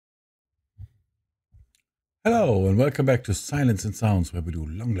Hello and welcome back to Silence and Sounds, where we do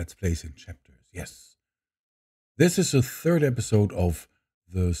long let's plays in chapters. Yes, this is the third episode of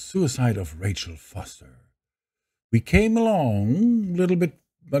The Suicide of Rachel Foster. We came along a little bit,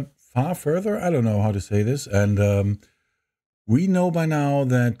 but far further. I don't know how to say this. And we know by now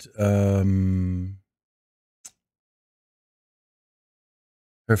that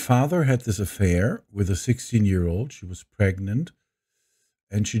her father had this affair with a 16-year-old. She was pregnant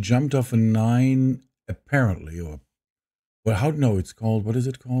and she jumped off a 9, apparently, or well, how no, it's called, what is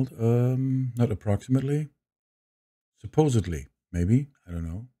it called? Not approximately. Supposedly, maybe. I don't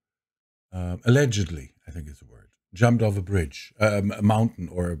know. Allegedly, I think it's a word. Jumped off a bridge, a mountain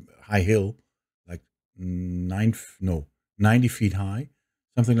or a high hill, like 90 feet high,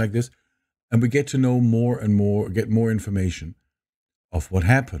 something like this. And we get to know more and more, get more information of what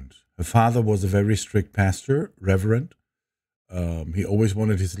happened. Her father was a very strict pastor, reverend. He always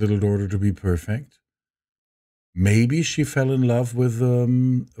wanted his little daughter to be perfect. Maybe she fell in love with a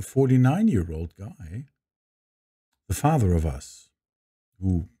 49-year-old guy, the father of us,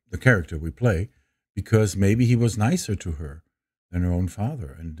 who the character we play, because maybe he was nicer to her than her own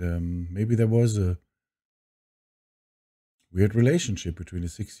father. And maybe there was a weird relationship between a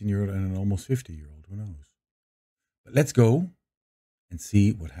 16-year-old and an almost 50-year-old. Who knows? But let's go and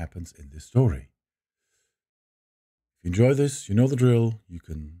see what happens in this story. If you enjoy this, you know the drill. You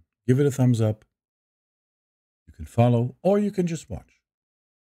can give it a thumbs up. You can follow, or you can just watch.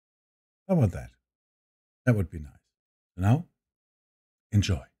 How about that? That would be nice. So now,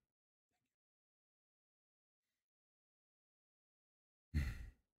 enjoy.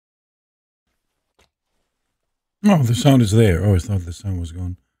 Oh, the sound is there. Oh, I thought the sound was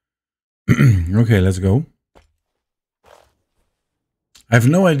gone. Okay, let's go. I have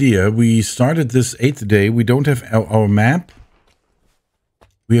no idea. We started this 8th day. We don't have our map.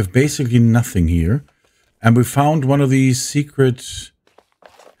 We have basically nothing here. And we found one of these secret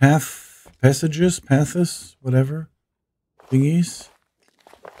passages, whatever, thingies.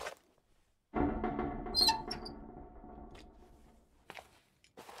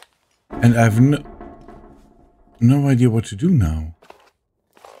 And I have no idea what to do now.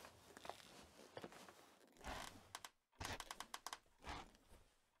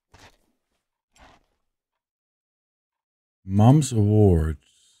 Mom's Awards.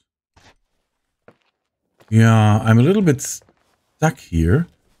 Yeah, I'm a little bit stuck here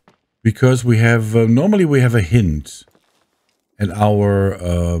because we have normally we have a hint at our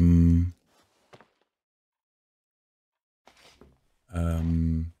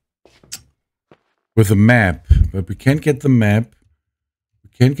with a map, but we can't get the map. We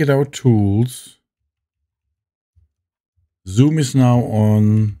can't get our tools. Zoom is now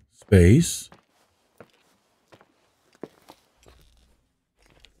on space.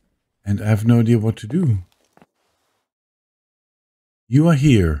 And I have no idea what to do. You are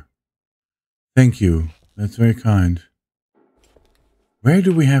here. Thank you. That's very kind. Where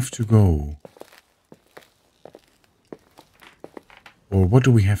do we have to go? Or what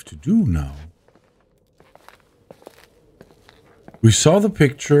do we have to do now? We saw the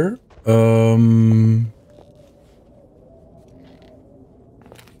picture.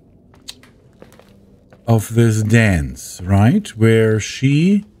 Of this dance, right? Where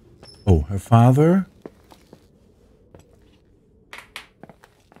she... Oh, her father...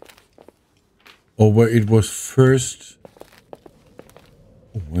 Or where it was first...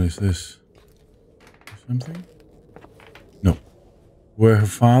 Oh, what is this? Something? No. Where her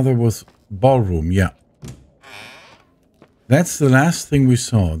father was... Ballroom, yeah. That's the last thing we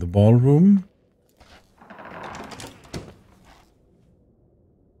saw. The ballroom.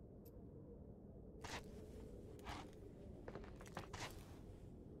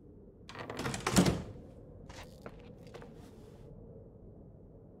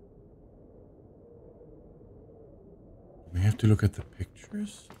 We have to look at the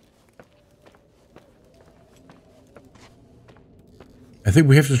pictures. I think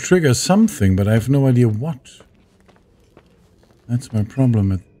we have to trigger something, but I have no idea what. That's my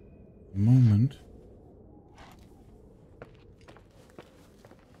problem at the moment.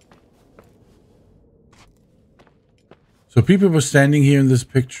 So people were standing here in this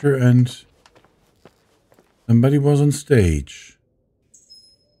picture and somebody was on stage.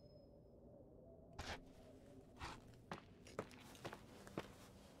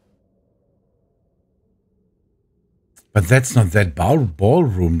 But that's not that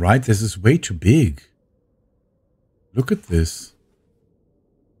ballroom, right? This is way too big. Look at this.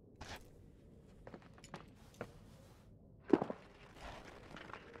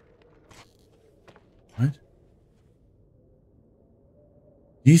 Right?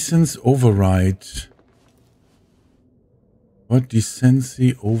 Decence override. What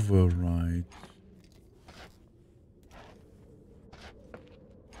decency override?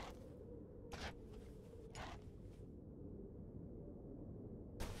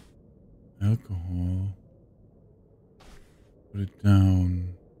 Alcohol. Put it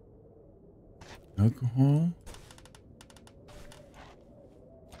down. Alcohol.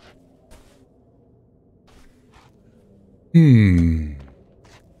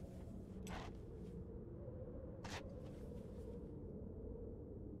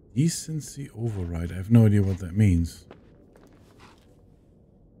 Decency override. I have no idea what that means.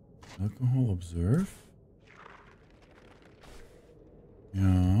 Alcohol observe.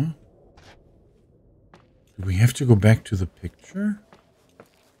 Yeah. Do we have to go back to the picture?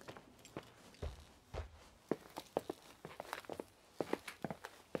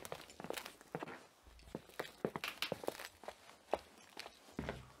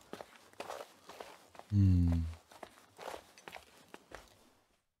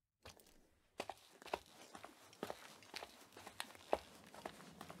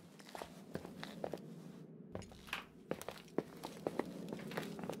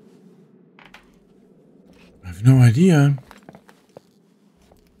 I have no idea.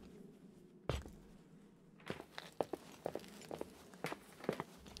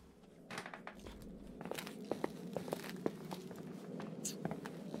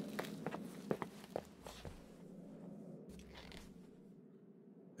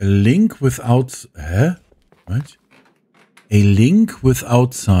 A link without... Huh? What? A link with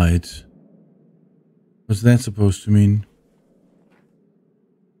outside. What's that supposed to mean?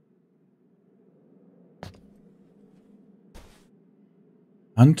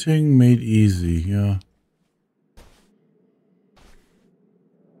 Hunting made easy, yeah.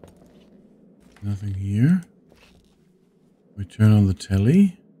 Nothing here. We turn on the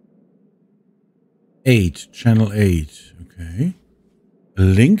telly. 8, channel 8, okay. A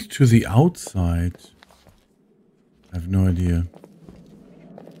link to the outside. I have no idea.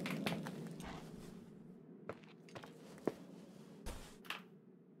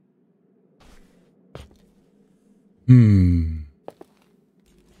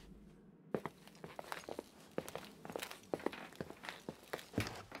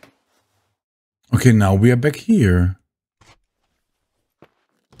 Okay, now we are back here.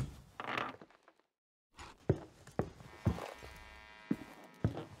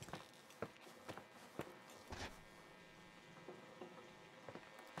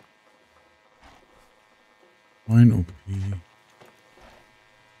 Wine OP.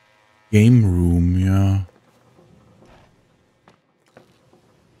 Game room, yeah.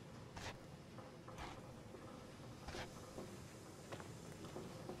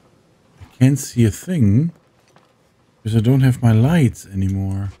 I can't see a thing because I don't have my lights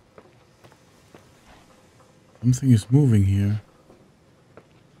anymore. Something is moving here.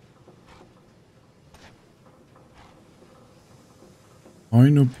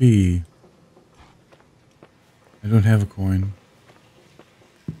 Coin OP. I don't have a coin.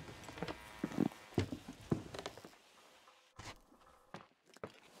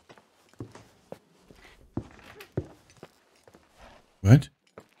 What?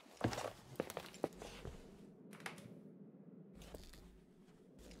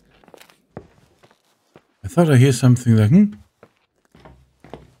 I thought I hear something like,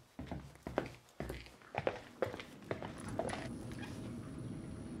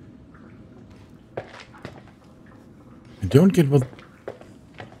 I don't get what...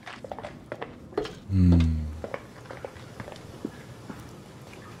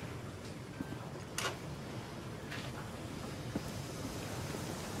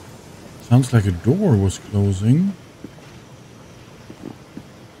 Sounds like a door was closing.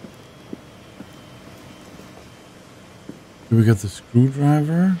 Do we get the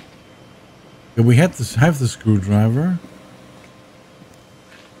screwdriver? Yeah, we have the screwdriver.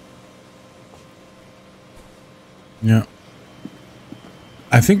 Yeah.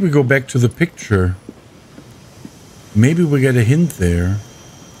 I think we go back to the picture. Maybe we get a hint there.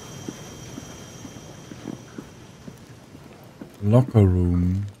 Locker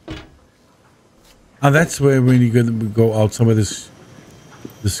room. Ah, that's where we go out. Some of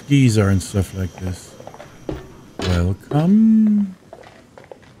the skis are and stuff like this. Welcome.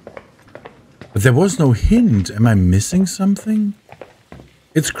 But there was no hint. Am I missing something?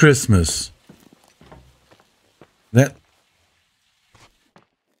 It's Christmas. That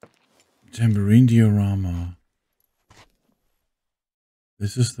tambourine diorama.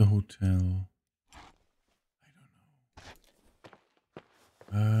 This is the hotel.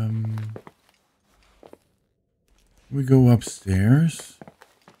 I don't know. We go upstairs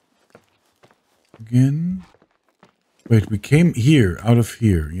again. Wait, we came here, out of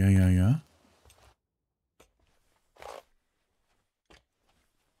here. Yeah.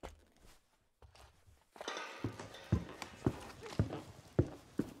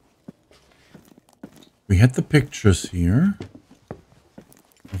 We had the pictures here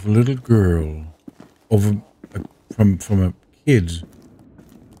of a little girl, from a kid.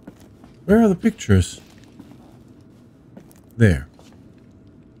 Where are the pictures? There.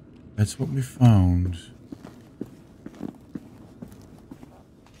 That's what we found.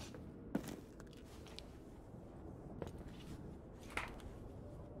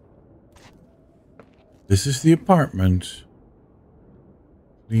 This is the apartment.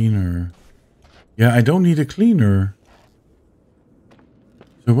 Cleaner. Yeah, I don't need a cleaner.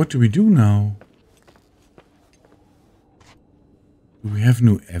 So what do we do now? Do we have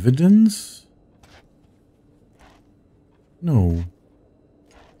new evidence? No.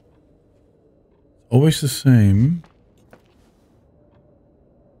 Always the same.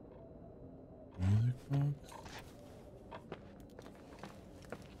 Music box?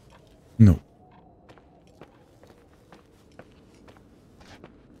 No.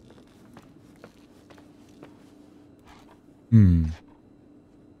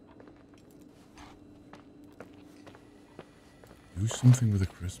 Do something with the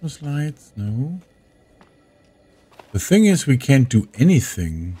Christmas lights? No. The thing is, we can't do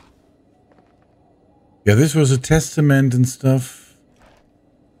anything. Yeah, this was a testament and stuff.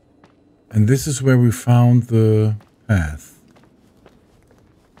 And this is where we found the path.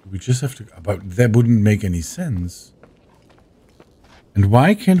 We just have to... But that wouldn't make any sense. And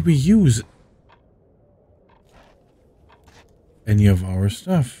why can't we use any of our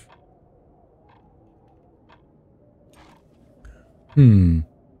stuff?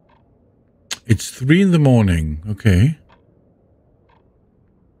 It's 3 in the morning. Okay.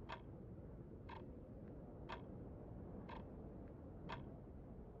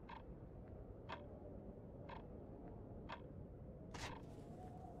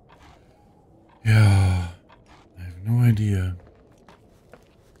 Yeah. I have no idea.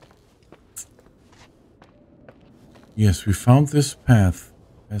 Yes, we found this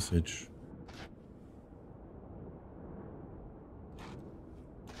passage.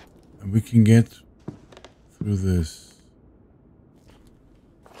 And we can get through this.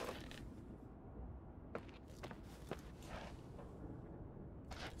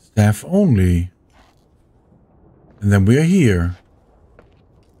 Staff only. And then we are here.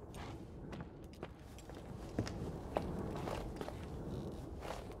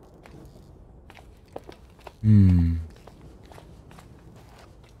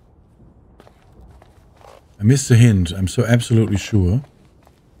 I missed the hint. I'm so absolutely sure.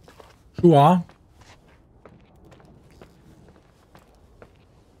 Sure.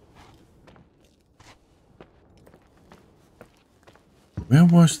 Where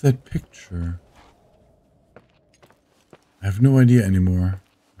was that picture? I have no idea anymore.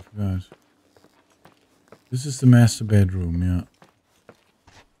 I forgot. This is the master bedroom, yeah.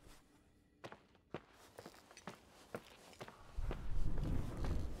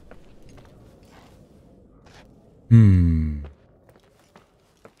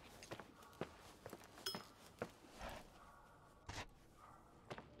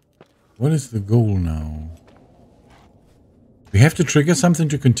 What is the goal now? We have to trigger something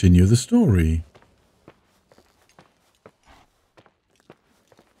to continue the story.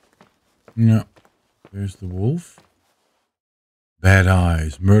 Yeah. There's the wolf. Bad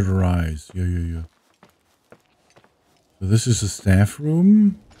eyes. Murder eyes. Yeah. So this is a staff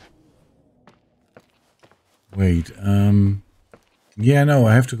room. Wait, yeah, no,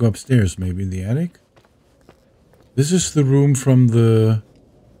 I have to go upstairs, maybe in the attic. This is the room from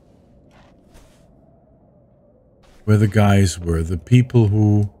where the guys were, the people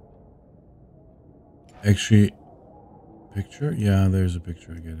who actually... Picture? Yeah, there's a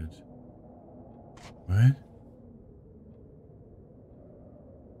picture, I get it. What?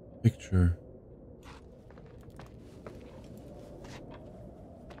 Picture.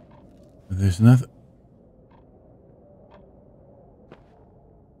 There's nothing...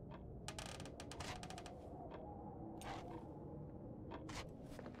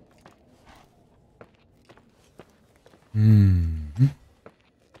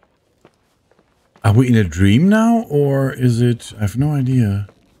 Are we in a dream now, or is it... I have no idea.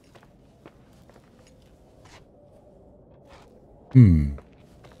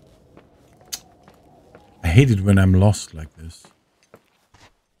 I hate it when I'm lost like this.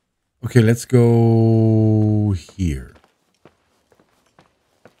 Okay, let's go here.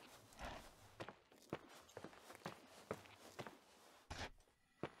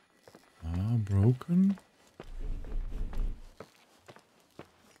 Broken.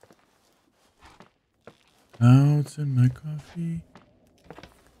 Clouds in my coffee.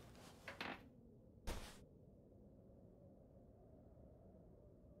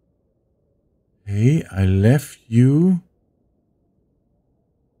 Hey, I left you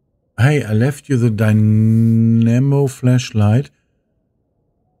the dynamo flashlight.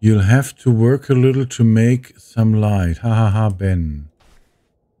 You'll have to work a little to make some light. Ha ha ha, Ben.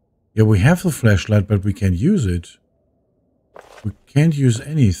 Yeah, we have the flashlight, but we can't use it. We can't use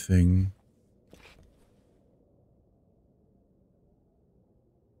anything.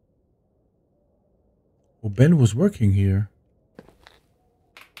 Oh, Ben was working here.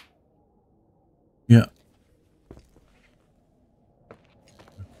 Yeah.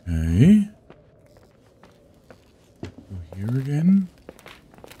 Okay. Go here again.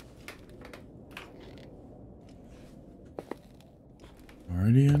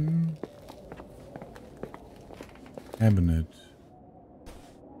 Guardian. Cabinet.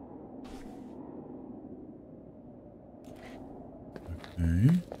 Okay.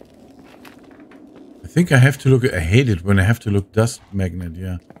 I think I have to look. I hate it when I have to look dust magnet.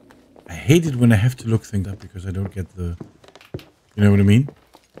 Yeah. I hate it when I have to look things up because I don't get the... You know what I mean?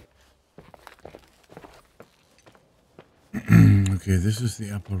 Okay, this is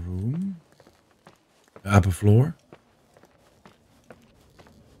the upper room. The upper floor.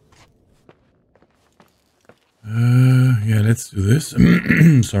 Yeah, let's do this.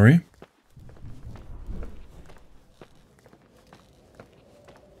 Sorry.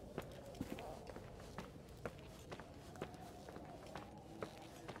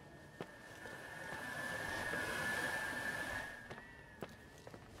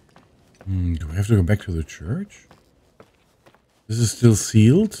 Do I have to go back to the church? This is still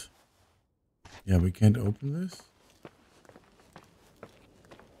sealed? Yeah, we can't open this.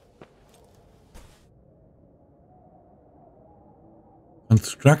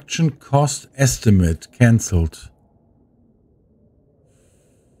 Construction cost estimate cancelled.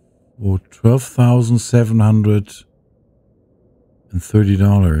 Oh,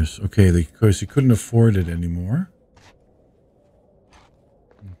 $12,730. Okay, because he couldn't afford it anymore.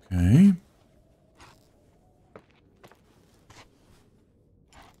 Okay.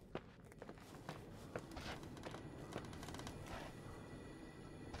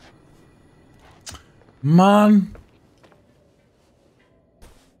 Man.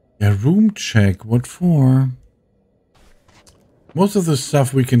 Yeah, room check. What for? Most of the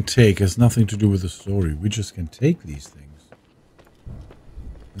stuff we can take has nothing to do with the story. We just can take these things.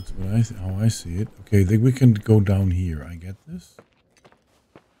 That's what how I see it. Okay, then we can go down here. I get this.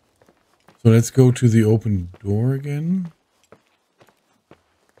 So let's go to the open door again.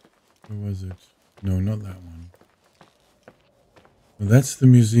 Where was it? No, not that one. Well, that's the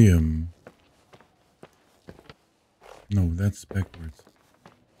museum. No, that's backwards.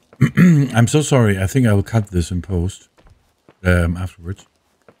 I'm so sorry. I think I will cut this in post. Afterwards.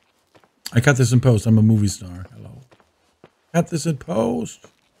 I cut this in post. I'm a movie star. Hello. Cut this in post.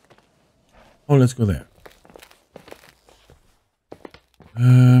 Oh, let's go there.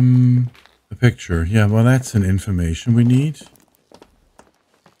 The picture. Yeah, well, that's an information we need.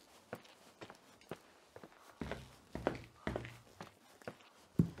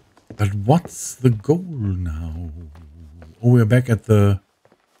 But what's the goal now? Oh, we're back at the...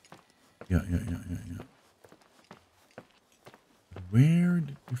 Yeah. Where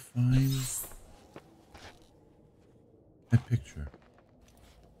did we find that picture?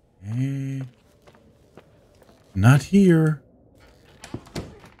 Not here.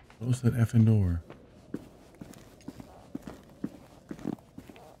 Close that effing door.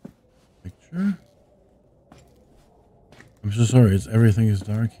 Picture? I'm so sorry, everything is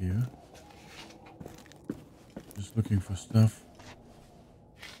dark here. Just looking for stuff.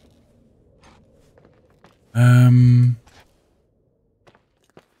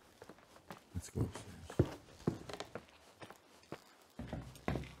 Let's go upstairs.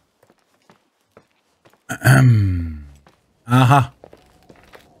 Aha.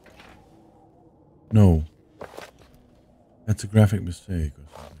 No. That's a graphic mistake or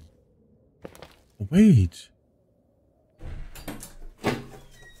something. Oh, wait.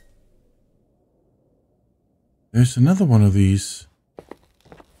 There's another one of these.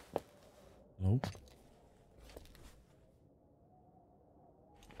 Hello?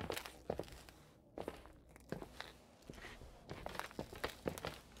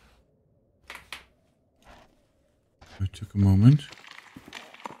 It took a moment.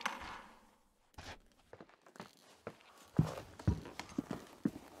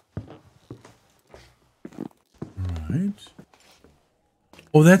 All right.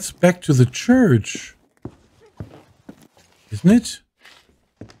 Oh, that's back to the church. Isn't it?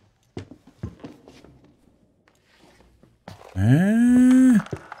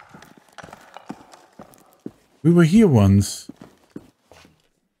 We were here once.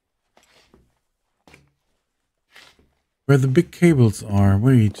 Where the big cables are.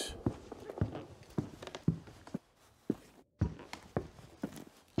 Wait.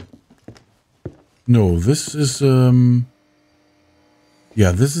 No, this is, yeah,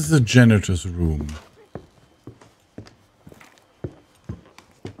 this is the janitor's room.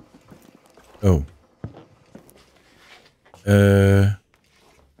 Oh.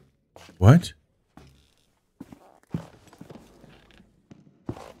 What?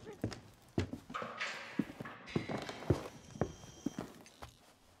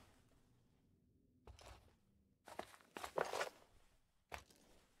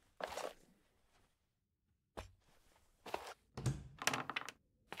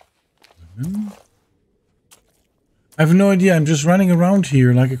 I have no idea. I'm just running around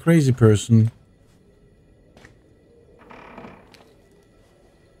here like a crazy person.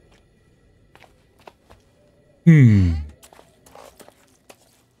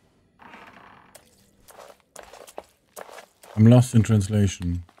 I'm lost in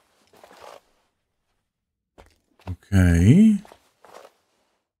translation. Okay.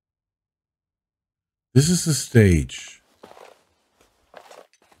 This is the stage.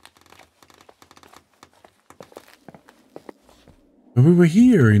 But we were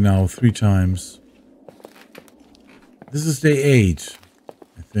here now 3 times. This is day 8,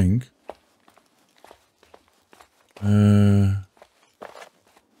 I think.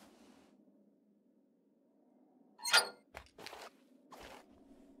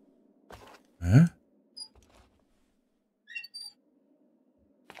 Huh?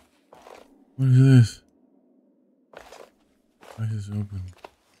 What is this? Why is this open?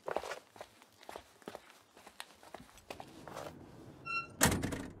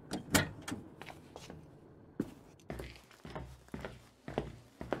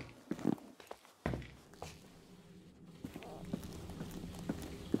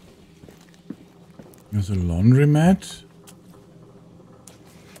 There's a laundromat.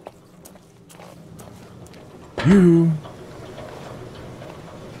 You.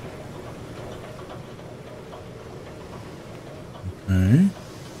 Okay.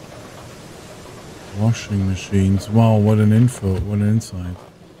 Washing machines. Wow, what an info. What an insight.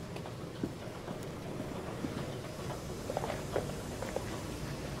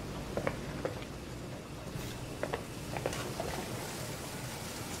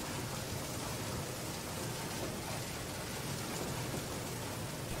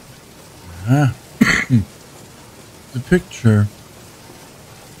 Ah. The picture.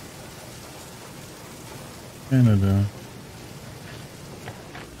 Canada.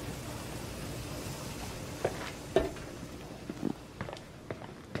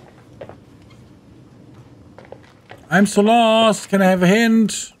 I'm so lost. Can I have a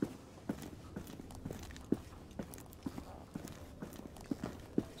hint?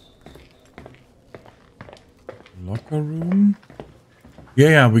 Locker room?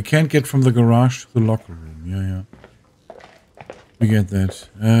 Yeah, we can't get from the garage to the locker room. Yeah. We get that.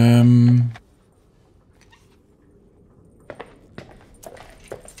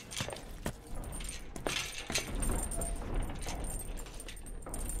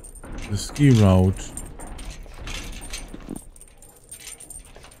 The ski route.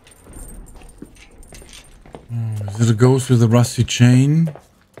 Oh, is it a ghost with a rusty chain?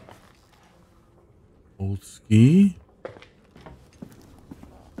 Old ski?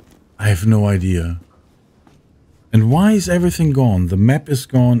 I have no idea. And why is everything gone? The map is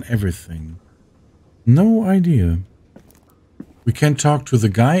gone, everything. No idea. We can't talk to the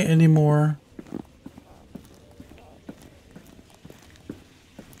guy anymore.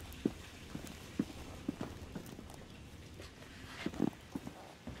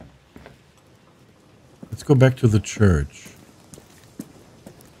 Let's go back to the church.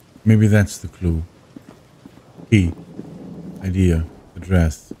 Maybe that's the clue. Key. Idea.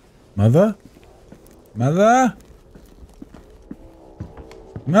 Address. Mother? Mother?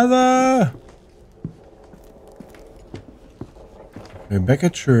 Mother! Okay, back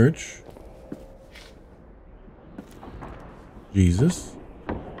at church. Jesus.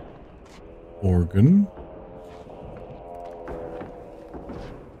 Organ.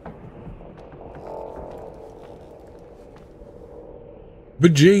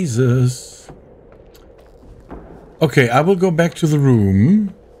 But Jesus. Okay, I will go back to the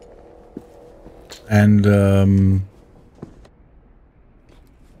room. And,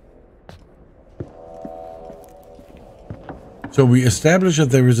 so we established that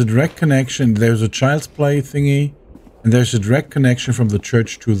there is a direct connection. There's a child's play thingy. And there's a direct connection from the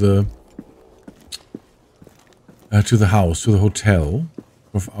church to the To the house, to the hotel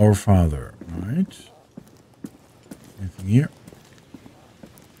of our father. Right. Anything here?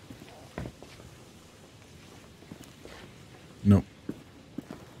 No.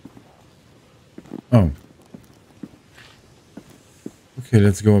 Oh. Okay,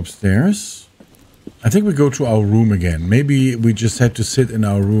 let's go upstairs. I think we go to our room again. Maybe we just had to sit in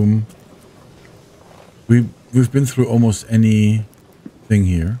our room. We've been through almost anything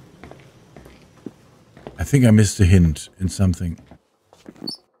here. I think I missed a hint in something.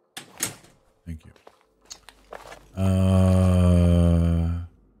 Thank you.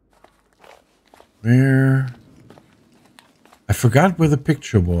 Where? I forgot where the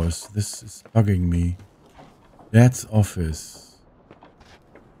picture was. This is bugging me. Dad's office.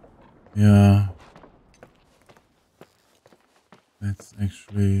 Yeah. That's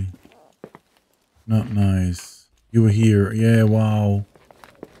actually not nice. You were here. Yeah, wow.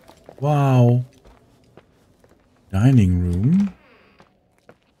 Wow. Dining room.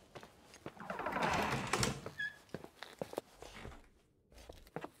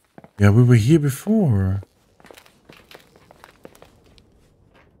 Yeah, we were here before.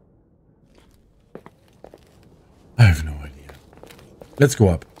 I have no idea. Let's go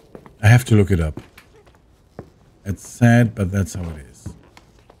up. I have to look it up. It's sad, but that's how it is.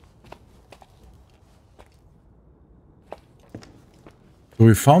 So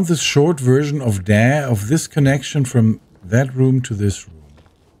we found this short version of this connection from that room to this room.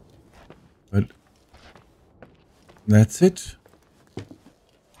 But that's it.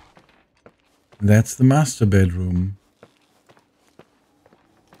 That's the master bedroom.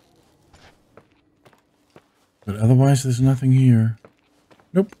 But otherwise there's nothing here.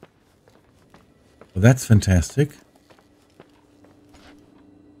 Nope. Well, that's fantastic.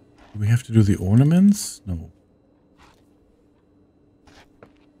 Do we have to do the ornaments? No.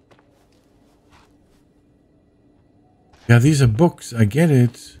 Yeah, these are books. I get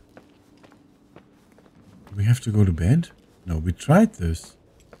it. Do we have to go to bed? No, we tried this.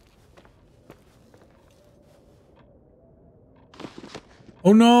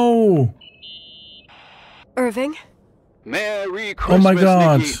 Oh no! Irving? Merry Christmas, Oh my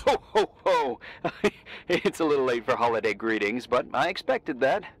God. Nikki. Ho, ho, ho. It's a little late for holiday greetings, but I expected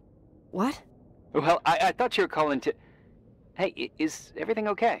that. What? Well, I thought you were calling to... Hey, is everything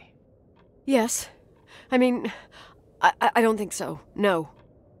okay? Yes. I mean, I don't think so. No.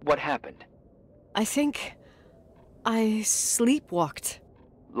 What happened? I think I sleepwalked.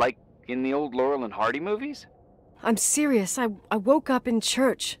 Like in the old Laurel and Hardy movies? I'm serious. I woke up in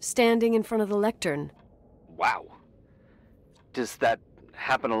church, standing in front of the lectern. Wow. Does that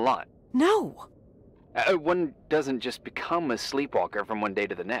happen a lot? No. One doesn't just become a sleepwalker from one day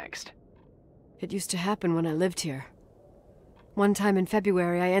to the next. It used to happen when I lived here. One time in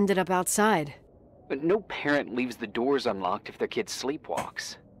February, I ended up outside. But no parent leaves the doors unlocked if their kid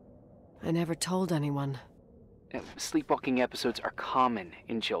sleepwalks. I never told anyone. Sleepwalking episodes are common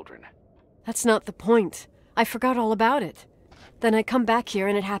in children. That's not the point. I forgot all about it. Then I come back here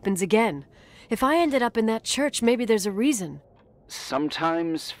and it happens again. If I ended up in that church, maybe there's a reason.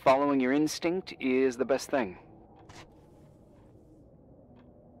 Sometimes following your instinct is the best thing.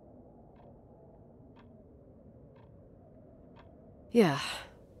 Yeah.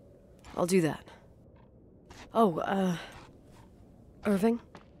 I'll do that. Oh, Irving?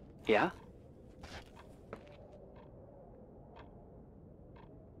 Yeah?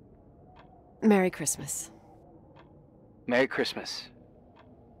 Merry Christmas. Merry Christmas,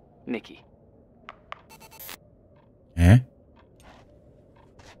 Nikki. Eh?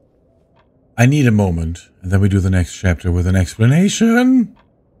 I need a moment, and then we do the next chapter with an explanation.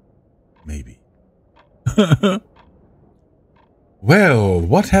 Maybe. Well,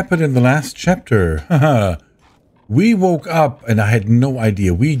 what happened in the last chapter? We woke up, and I had no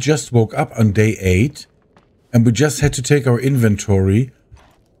idea. We just woke up on day 8, and we just had to take our inventory.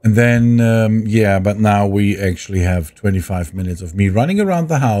 And then, yeah, but now we actually have 25 minutes of me running around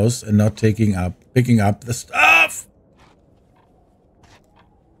the house and not picking up the stuff.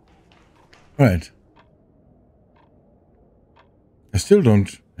 Right. I still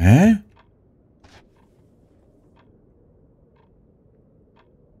don't... Eh?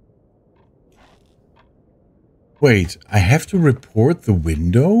 Wait, I have to report the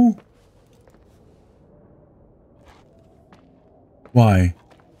window? Why?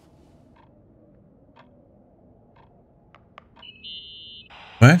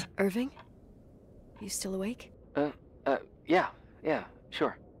 What? Irving? You still awake? Yeah,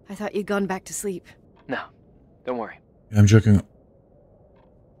 sure. I thought you'd gone back to sleep. No, don't worry. I'm joking.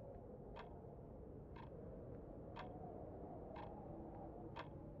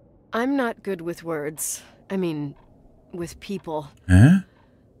 I'm not good with words. I mean, with people. Huh?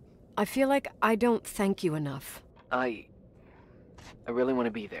 I feel like I don't thank you enough. I really want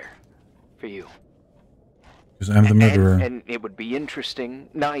to be there. For you. Because I'm the murderer. And it would be interesting,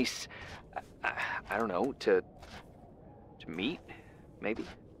 nice, I don't know, to meet, maybe?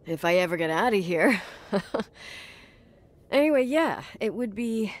 If I ever get out of here. Anyway, yeah, it would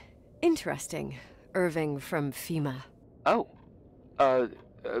be interesting. Irving from FEMA. Oh.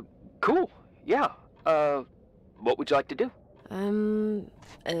 Cool. Yeah. What would you like to do?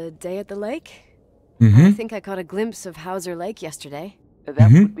 A day at the lake? Mm-hmm. I think I caught a glimpse of Hauser Lake yesterday.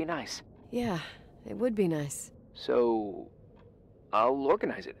 That would be nice. Yeah, it would be nice. So, I'll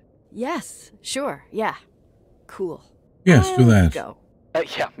organize it. Yes, sure, yeah. Cool. Yes, do that. Go.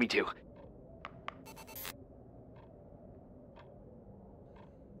 Yeah, me too.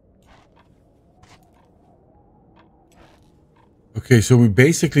 Okay, so we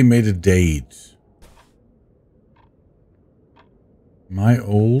basically made a date. My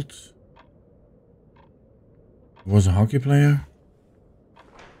old was a hockey player.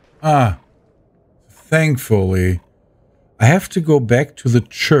 Ah, thankfully. I have to go back to the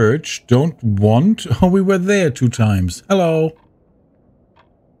church. Don't want. Oh, we were there 2 times. Hello.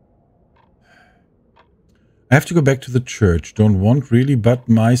 I have to go back to the church. Don't want really, but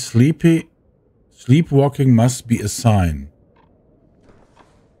my sleepwalking must be a sign.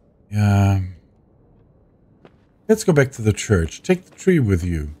 Yeah. Let's go back to the church. Take the tree with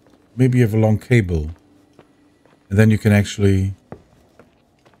you. Maybe you have a long cable. And then you can actually...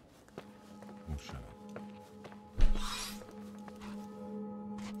 Oh, shut up.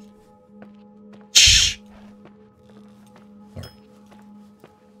 Shh. Sorry.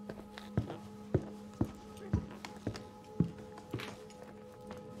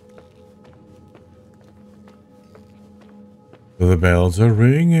 The bells are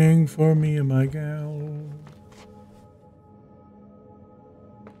ringing for me and my gal.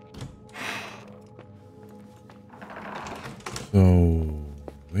 So,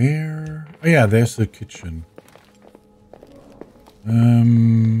 where? Oh yeah, there's the kitchen.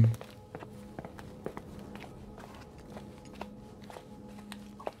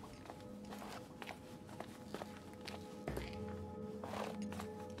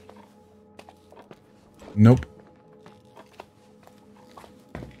 Nope.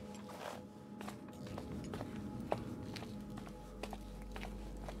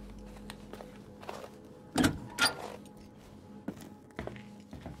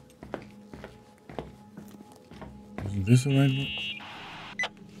 Isn't this the right one?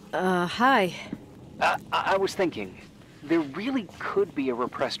 Hi. I was thinking, there really could be a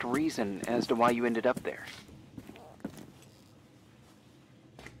repressed reason as to why you ended up there.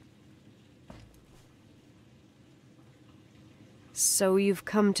 So you've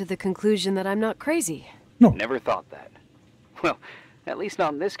come to the conclusion that I'm not crazy? No. Never thought that. Well, at least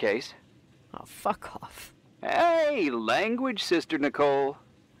not in this case. Oh, fuck off. Hey, language, Sister Nicole.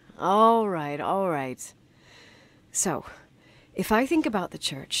 All right. So, if I think about the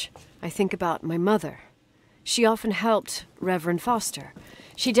church, I think about my mother. She often helped Reverend Foster.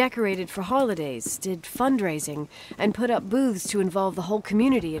 She decorated for holidays, did fundraising, and put up booths to involve the whole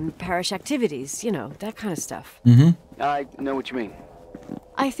community in parish activities, you know, that kind of stuff. Mm-hmm. I know what you mean.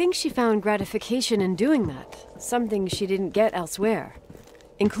 I think she found gratification in doing that, something she didn't get elsewhere,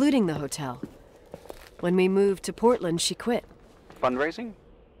 including the hotel. When we moved to Portland, she quit. Fundraising?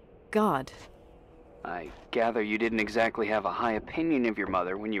 God. I gather you didn't exactly have a high opinion of your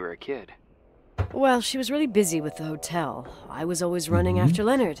mother when you were a kid. Well, she was really busy with the hotel. I was always running after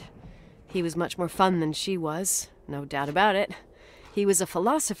Leonard. He was much more fun than she was, no doubt about it. He was a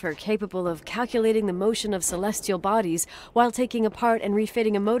philosopher capable of calculating the motion of celestial bodies while taking apart and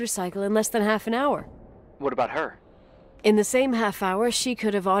refitting a motorcycle in less than half an hour. What about her? In the same half hour, she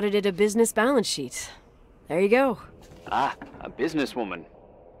could have audited a business balance sheet. There you go. Ah, a businesswoman.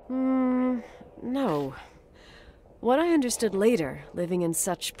 No. What I understood later, living in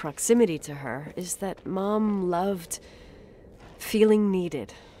such proximity to her, is that Mom loved feeling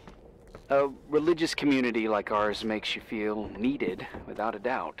needed. A religious community like ours makes you feel needed, without a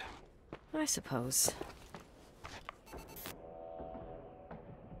doubt. I suppose.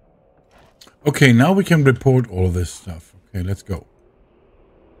 Okay, now we can report all of this stuff. Okay, let's go.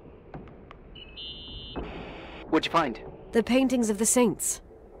 What'd you find? The paintings of the saints.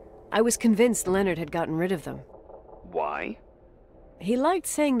 I was convinced Leonard had gotten rid of them. Why? He liked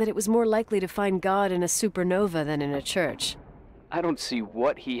saying that it was more likely to find God in a supernova than in a church. I don't see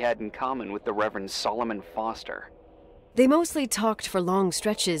what he had in common with the Reverend Solomon Foster. They mostly talked for long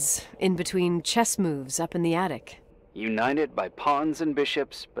stretches, in between chess moves up in the attic. United by pawns and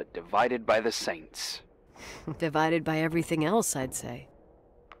bishops, but divided by the saints. Divided by everything else, I'd say.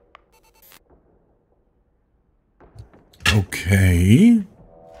 Okay.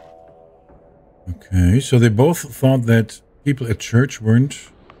 Okay, so they both thought that people at church weren't...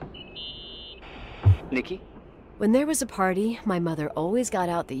 Nikki? When there was a party, my mother always got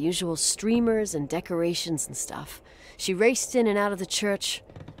out the usual streamers and decorations and stuff. She raced in and out of the church,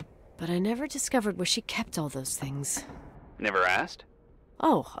 but I never discovered where she kept all those things. Never asked?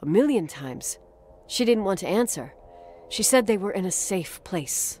 Oh, 1,000,000 times. She didn't want to answer. She said they were in a safe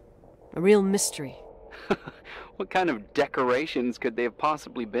place. A real mystery. What kind of decorations could they have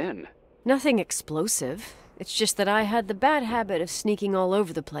possibly been? Nothing explosive. It's just that I had the bad habit of sneaking all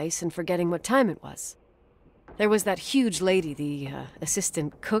over the place and forgetting what time it was. There was that huge lady, the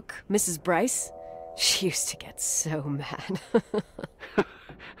assistant cook, Mrs. Bryce. She used to get so mad.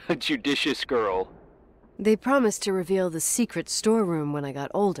 A judicious girl. They promised to reveal the secret storeroom when I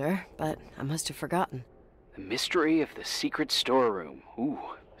got older, but I must have forgotten. The mystery of the secret storeroom. Ooh,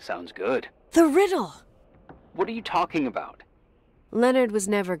 sounds good. The riddle! What are you talking about? Leonard was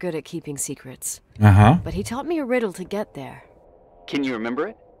never good at keeping secrets, Uh-huh. but he taught me a riddle to get there. Can you remember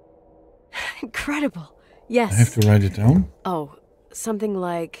it? Incredible. Yes. I have to write it down. Oh, something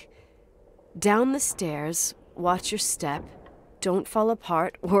like, down the stairs, watch your step, don't fall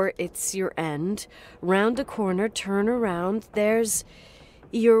apart or it's your end, round a corner, turn around, there's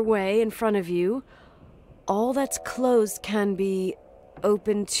your way in front of you. All that's closed can be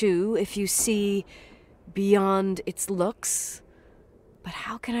open too if you see beyond its looks. But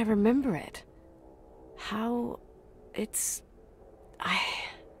how can I remember it? How... it's...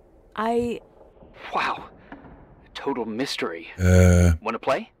 I... Wow. A total mystery. Want to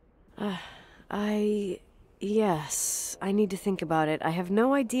play? Yes, I need to think about it. I have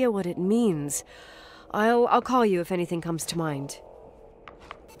no idea what it means. I'll call you if anything comes to mind.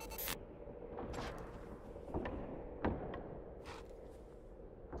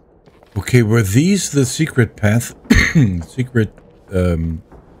 Okay, were these the secret path? Secret,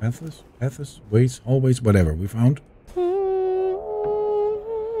 paths? Ways? Hallways? Whatever we found?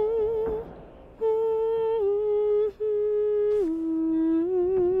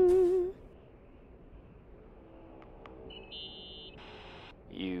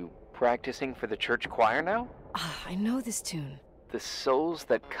 You practicing for the church choir now? I know this tune. The souls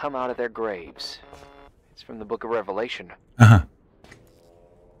that come out of their graves. It's from the book of Revelation. Uh-huh.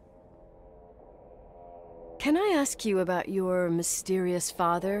 Can I ask you about your mysterious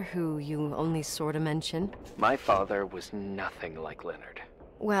father, who you only sort of mention? My father was nothing like Leonard.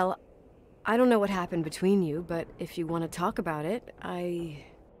 Well, I don't know what happened between you, but if you want to talk about it, I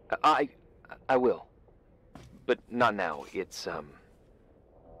will. But not now. It's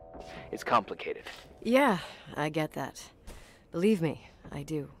complicated. Yeah, I get that. Believe me, I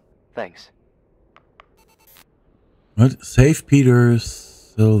do. Thanks. What? Save Peter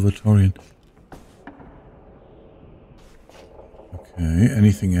Salvatorian. Okay,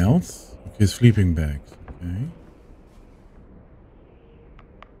 anything else? Okay, sleeping bags. Okay.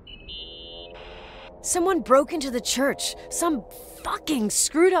 Someone broke into the church. Some fucking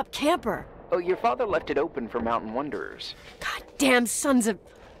screwed up camper. Oh, your father left it open for mountain wanderers. Goddamn sons of...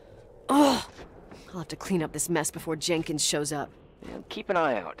 Ugh. I'll have to clean up this mess before Jenkins shows up. Yeah, keep an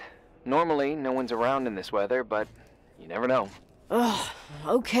eye out. Normally, no one's around in this weather, but you never know. Ugh.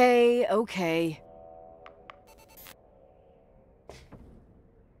 Okay.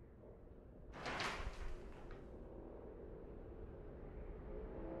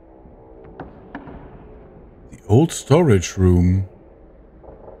 The old storage room.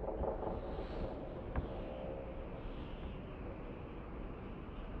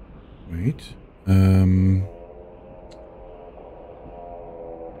 Wait.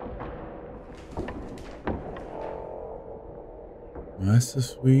 Master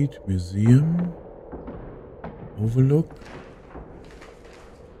Suite, Museum, Overlook,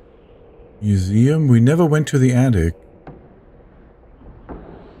 Museum. We never went to the attic,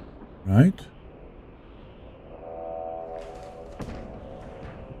 right?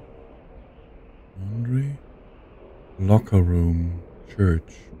 Laundry, locker room,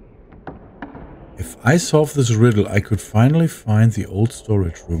 church. If I solve this riddle, I could finally find the old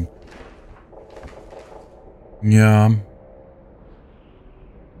storage room. Yeah.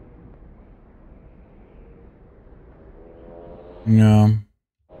 Yeah.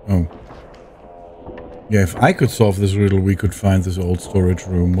 Oh. Yeah, if I could solve this riddle, we could find this old storage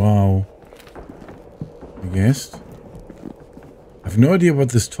room. Wow. I guess. I have no idea what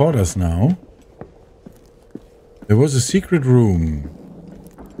this taught us now. There was a secret room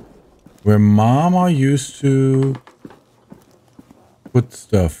where Mama used to put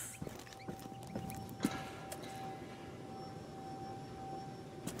stuff.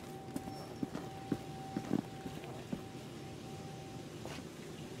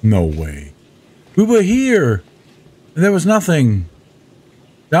 No way. We were here. And there was nothing.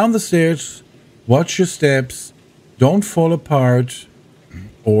 Down the stairs. Watch your steps. Don't fall apart.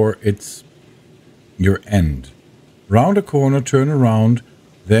 Or it's your end. Round a corner, turn around.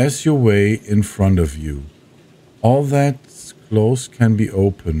 There's your way in front of you. All that's closed can be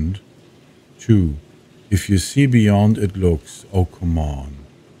opened. Too. If you see beyond, it looks. Oh, come on.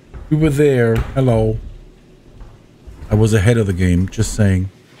 We were there. Hello. I was ahead of the game, just saying.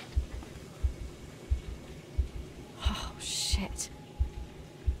 Oh, shit.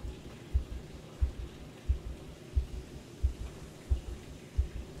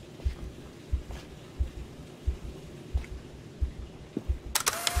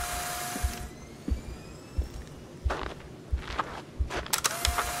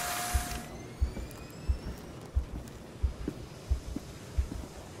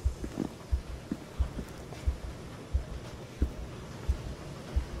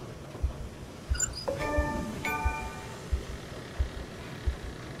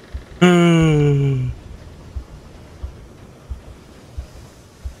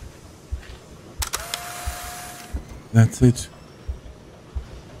 That's it.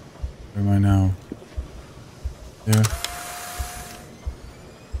 Where am I now? There.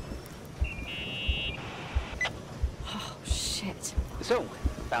 Oh, shit. So,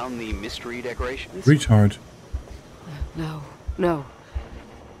 found the mystery decorations? Retard. No.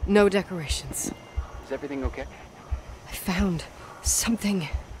 No decorations. Is everything okay? I found something.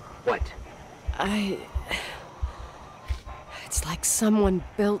 What? It's like someone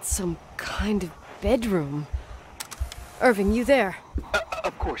built some kind of bedroom. Irving, you there?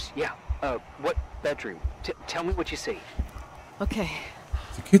 Of course, yeah. What bedroom? Tell me what you see. Okay.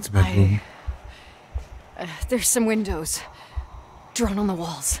 It's a kid's bedroom. There's some windows drawn on the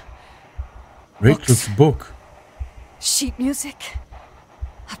walls. Rachel's book. Sheet music.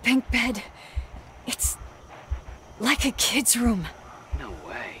 A pink bed. It's like a kid's room. No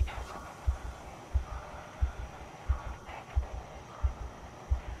way.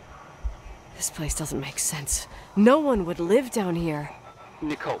 This place doesn't make sense. No one would live down here.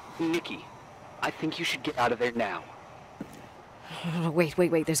 Nikki, I think you should get out of there now.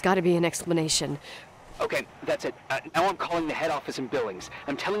 Wait. There's got to be an explanation. Okay, that's it. Now I'm calling the head office in Billings.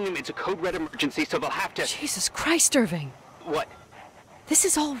 I'm telling them it's a code red emergency, so they'll have to... Jesus Christ, Irving. What? This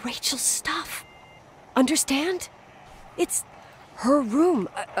is all Rachel's stuff. Understand? It's her room,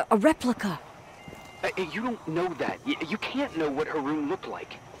 a replica. You don't know that. You can't know what her room looked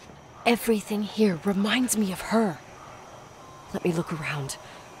like. Everything here reminds me of her. Let me look around.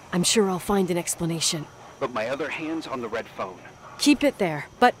 I'm sure I'll find an explanation. But my other hand's on the red phone. Keep it there,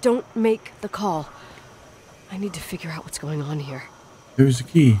 but don't make the call. I need to figure out what's going on here. There's a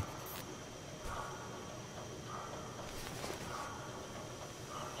key.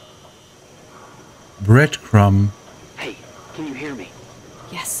 Breadcrumb. Hey, can you hear me?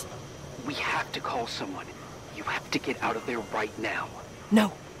 Yes. We have to call someone. You have to get out of there right now.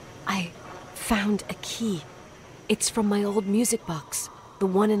 No. I found a key. It's from my old music box. The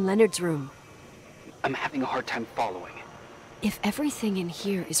one in Leonard's room. I'm having a hard time following. If everything in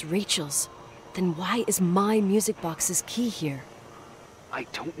here is Rachel's, then why is my music box's key here? I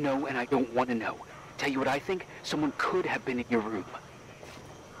don't know and I don't want to know. Tell you what I think? Someone could have been in your room.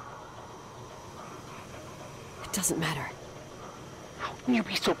 It doesn't matter. How can you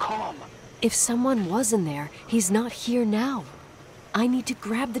be so calm? If someone was in there, he's not here now. I need to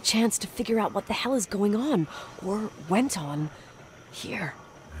grab the chance to figure out what the hell is going on, or went on, here.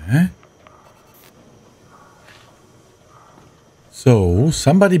 Huh? So,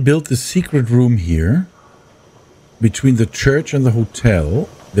 somebody built a secret room here. Between the church and the hotel.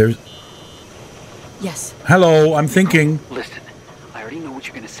 There's... Yes. Hello, I'm thinking. Listen, I already know what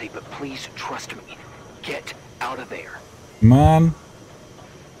you're gonna say, but please trust me. Get out of there. Come on.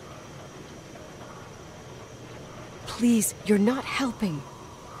 Please, you're not helping.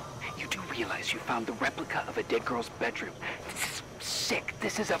 You do realize you found the replica of a dead girl's bedroom. This is sick.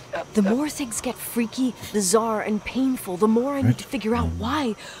 This is The more things get freaky, bizarre, and painful, the more I need to figure out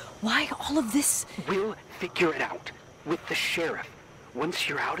why all of this... We'll figure it out. With the sheriff. Once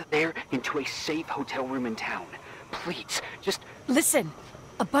you're out of there, into a safe hotel room in town. Please, just... Listen,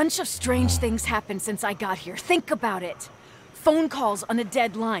 a bunch of strange things happened since I got here. Think about it. Phone calls on a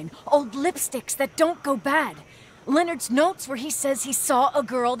dead line. Old lipsticks that don't go bad. Leonard's notes where he says he saw a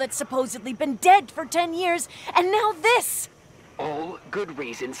girl that's supposedly been dead for 10 years, and now this! All good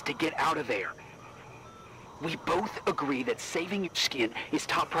reasons to get out of there. We both agree that saving your skin is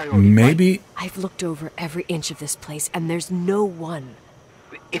top priority. Maybe... Right? I've looked over every inch of this place, and there's no one.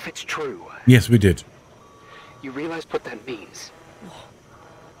 If it's true... Yes, we did. You realize what that means?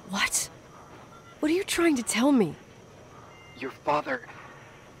 What? What are you trying to tell me? Your father...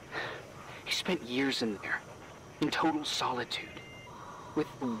 He spent years in there, in total solitude. With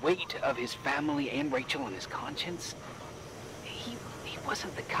the weight of his family and Rachel on his conscience. He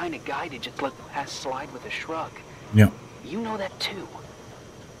wasn't the kind of guy to just let the past slide with a shrug. Yeah. You know that too.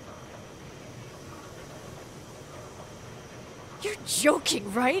 You're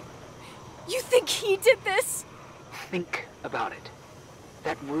joking, right? You think he did this? Think about it.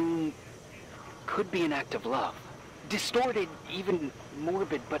 That room could be an act of love. Distorted, even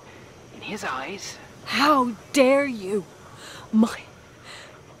morbid, but in his eyes... How dare you?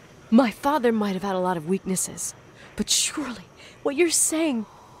 My father might have had a lot of weaknesses, but surely what you're saying...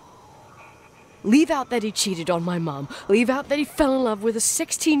 Leave out that he cheated on my mom. Leave out that he fell in love with a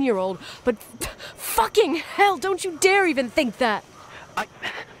 16-year-old, but fucking hell, don't you dare even think that!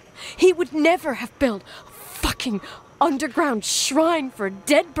 He would never have built a fucking underground shrine for a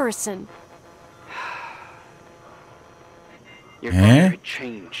dead person. Your father had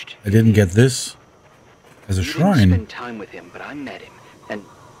changed. I didn't get this. As a You shrine. didn't spend time with him, but I met him, and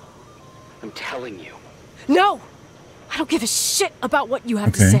I'm telling you. No! I don't give a shit about what you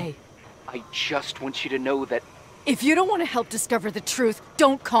have to say. I just want you to know that... If you don't want to help discover the truth,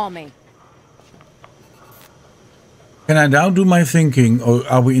 don't call me. Can I now do my thinking, or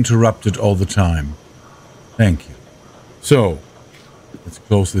are we interrupted all the time? Thank you. So, let's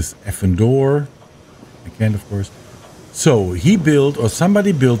close this effing door. I can't, of course. So, he built, or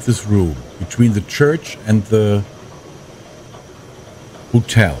somebody built this room between the church and the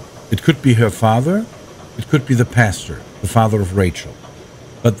hotel. It could be her father. It could be the pastor, the father of Rachel.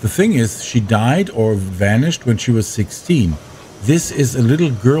 But the thing is, she died or vanished when she was 16. This is a little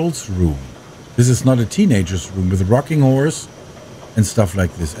girl's room. This is not a teenager's room with a rocking horse and stuff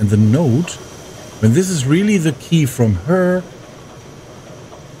like this. And the note, when this is really the key from her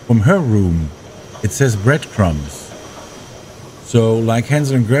room, it says breadcrumbs. So, like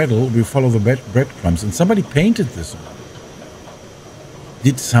Hansel and Gretel, we follow the breadcrumbs. And somebody painted this one.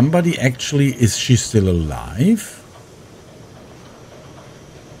 Did somebody actually, is she still alive?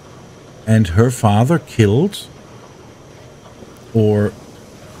 And her father killed, or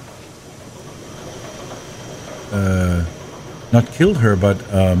not killed her, but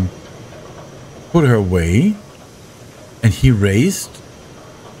put her away, and he raised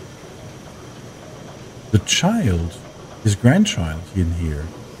the child, his grandchild, in here.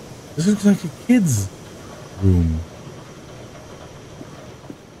 This looks like a kid's room.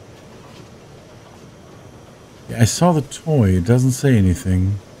 Yeah, I saw the toy. It doesn't say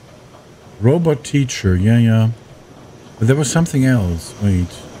anything. Robot teacher, yeah. But there was something else.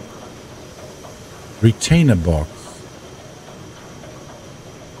 Wait. Retainer box.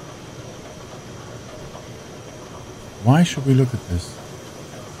 Why should we look at this?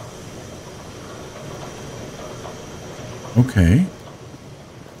 Okay.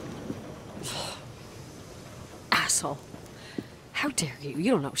 Asshole. How dare you?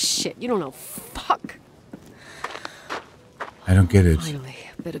 You don't know shit. You don't know fuck. I don't get it. Finally,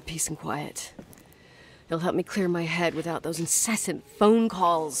 a bit of peace and quiet. It'll help me clear my head without those incessant phone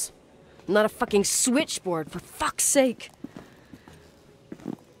calls. I'm not a fucking switchboard, for fuck's sake.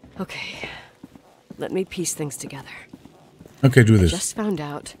 Okay, let me piece things together. Okay, do I this. just found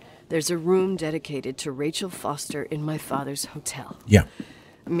out there's a room dedicated to Rachel Foster in my father's hotel. Yeah.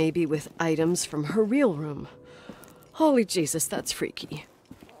 Maybe with items from her real room. Holy Jesus, that's freaky.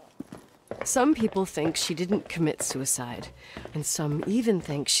 Some people think she didn't commit suicide, and some even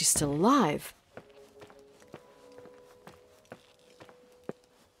think she's still alive.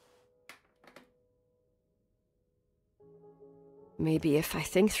 Maybe if I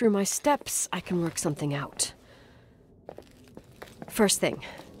think through my steps, I can work something out. First thing,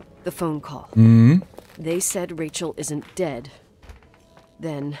 the phone call. They said Rachel isn't dead.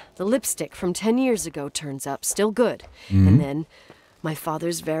 Then the lipstick from 10 years ago turns up, still good. And then my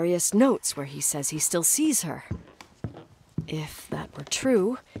father's various notes where he says he still sees her. If that were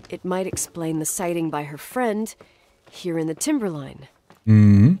true, it might explain the sighting by her friend here in the Timberline.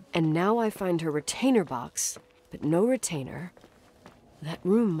 And now I find her retainer box, but no retainer. That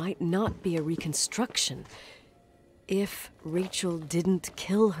room might not be a reconstruction. If Rachel didn't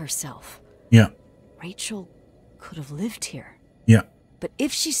kill herself. Yeah. Rachel could have lived here. Yeah. But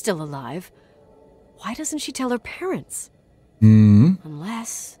if she's still alive, why doesn't she tell her parents?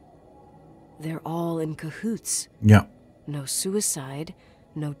 Unless they're all in cahoots. Yeah. No suicide,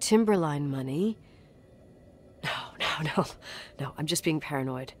 no Timberline money. No, I'm just being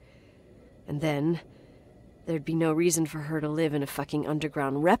paranoid. And then there'd be no reason for her to live in a fucking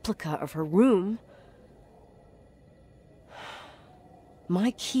underground replica of her room.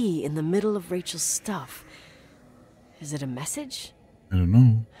 My key in the middle of Rachel's stuff. Is it a message? I don't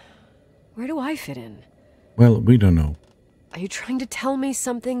know. Where do I fit in? Well, we don't know. Are you trying to tell me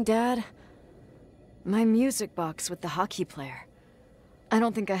something, Dad? My music box with the hockey player. I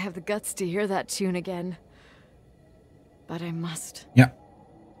don't think I have the guts to hear that tune again. But I must. Yeah.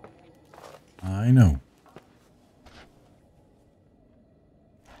 I know.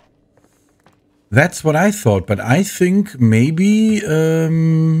 That's what I thought, but I think maybe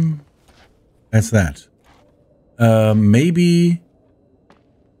that's that. Maybe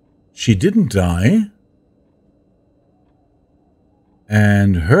she didn't die,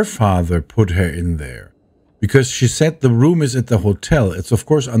 and her father put her in there because she said the room is at the hotel. It's of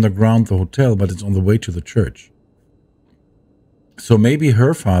course underground, the hotel, but it's on the way to the church. So maybe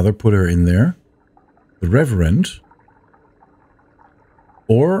her father put her in there, the Reverend,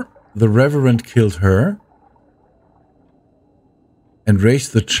 or the Reverend killed her and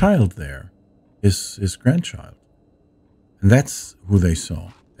raised the child there, his grandchild. And that's who they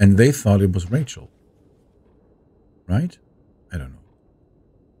saw. And they thought it was Rachel. Right? I don't know.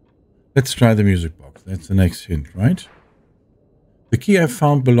 Let's try the music box. That's the next hint, right? The key I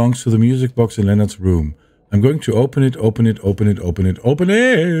found belongs to the music box in Leonard's room. I'm going to open it, open it, open it, open it, open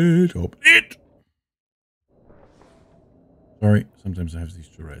it, open it. Sorry, sometimes I have these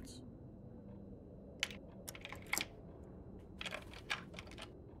Tourette's.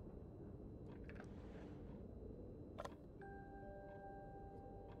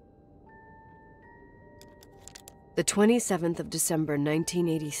 The 27th of December,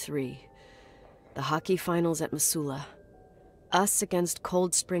 1983. The hockey finals at Missoula. Us against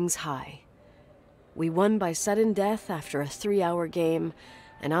Cold Springs High. We won by sudden death after a 3-hour game,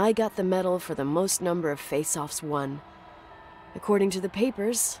 and I got the medal for the most number of face-offs won. According to the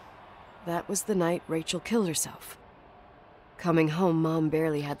papers, that was the night Rachel killed herself. Coming home, Mom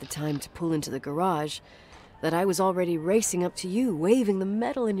barely had the time to pull into the garage that I was already racing up to you, waving the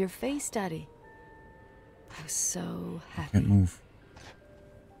medal in your face, Daddy. I was so happy. Can't move.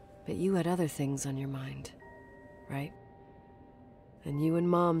 But you had other things on your mind, right? And you and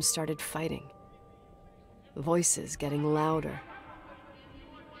Mom started fighting. Voices getting louder.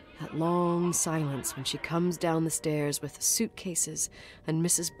 That long silence when she comes down the stairs with the suitcases and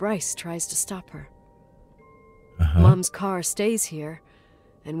Mrs. Bryce tries to stop her. Mom's car stays here,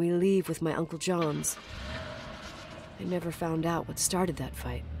 and we leave with my Uncle John's. I never found out what started that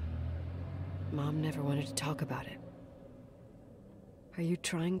fight. Mom never wanted to talk about it. Are you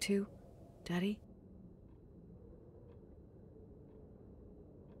trying to, Daddy?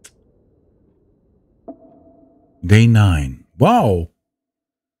 Day 9. Wow.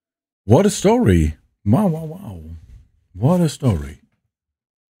 What a story. Wow, wow, wow. What a story.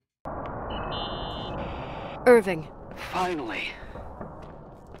 Irving. Finally.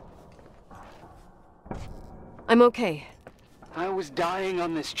 I'm okay. I was dying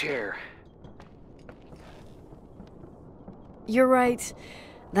on this chair. You're right.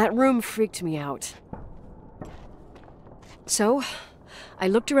 That room freaked me out. So, I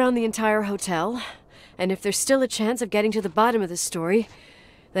looked around the entire hotel, and if there's still a chance of getting to the bottom of this story,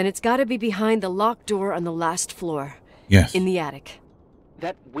 then it's gotta be behind the locked door on the last floor. Yes. In the attic.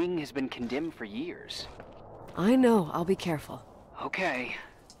 That wing has been condemned for years. I know, I'll be careful. Okay.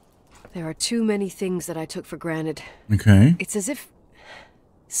 There are too many things that I took for granted. Okay. It's as if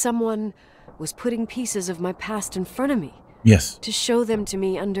someone was putting pieces of my past in front of me. Yes. To show them to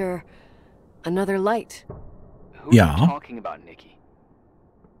me under another light. Who are you talking about, Nikki?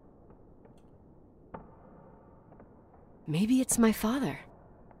 Maybe it's my father.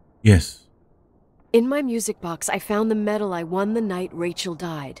 Yes. In my music box, I found the medal I won the night Rachel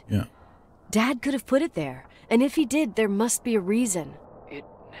died. Yeah. Dad could have put it there, and if he did, there must be a reason.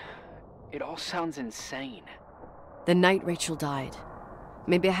 It all sounds insane. The night Rachel died.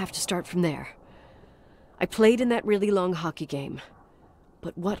 Maybe I have to start from there. I played in that really long hockey game.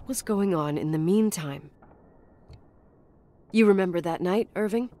 But what was going on in the meantime? You remember that night,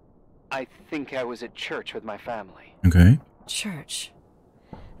 Irving? I think I was at church with my family. Okay. Church.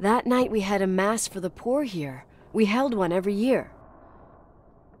 That night we had a mass for the poor here. We held one every year.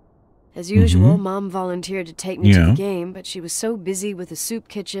 As usual, Mom volunteered to take me to the game, but she was so busy with the soup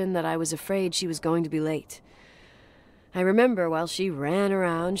kitchen that I was afraid she was going to be late. I remember while she ran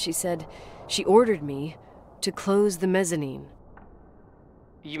around, she said she ordered me to close the mezzanine.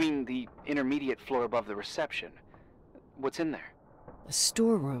 You mean the intermediate floor above the reception? What's in there? A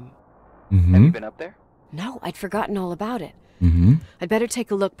storeroom. Have you been up there? No, I'd forgotten all about it. I'd better take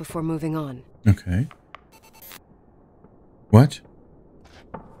a look before moving on. Okay. What?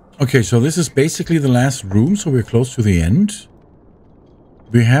 Okay, so this is basically the last room, so we're close to the end.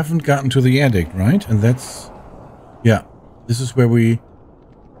 We haven't gotten to the attic, right? And that's... Yeah, this is where we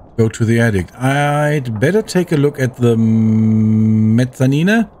go to the attic. I'd better take a look at the mezzanine.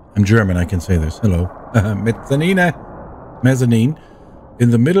 I'm German, I can say this. Hello. Mezzanine. Mezzanine.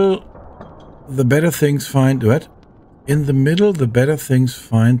 In the middle, the better things find... What? In the middle, the better things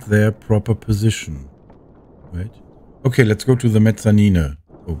find their proper position. Wait. Okay, let's go to the mezzanine.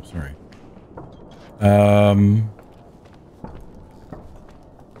 Oh, sorry.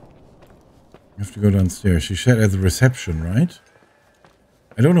 You have to go downstairs. She said at the reception, right?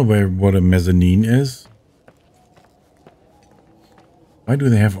 I don't know what a mezzanine is. Why do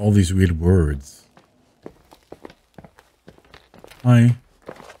they have all these weird words? Hi.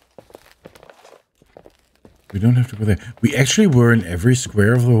 We don't have to go there. We actually were in every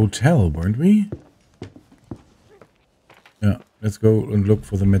square of the hotel, weren't we? Yeah, let's go and look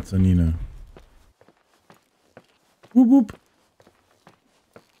for the mezzanine. Whoop whoop.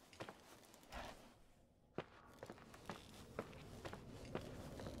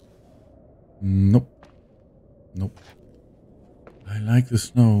 Nope. Nope. I like the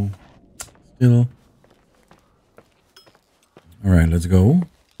snow. Still. Alright, let's go.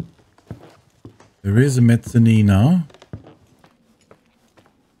 There is a mezzanine.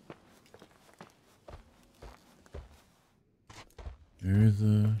 There is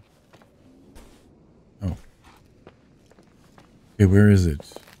a... Oh. Okay, where is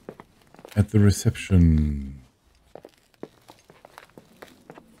it? At the reception.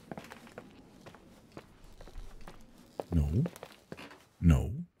 No.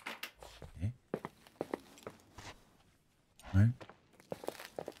 No. Okay. Right.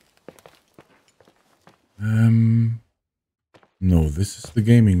 No, this is the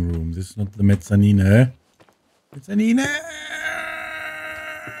gaming room. This is not the mezzanine. Mezzanine!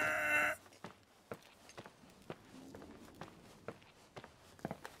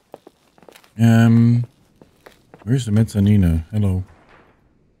 Where's the mezzanine? Hello.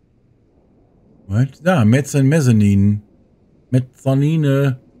 What? Ah, mezzanine.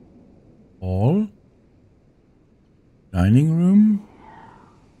 Mezzanine. Hall? Dining room?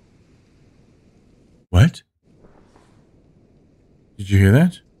 What? Did you hear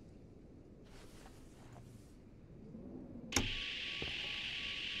that?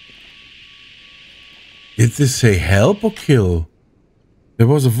 Did this say help or kill? There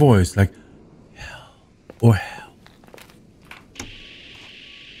was a voice like help or help.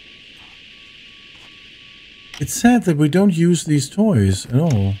 It's sad that we don't use these toys at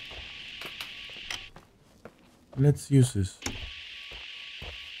all. Let's use this.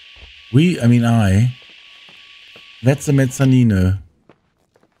 I mean I. That's the mezzanine.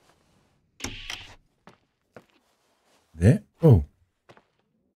 There? Oh.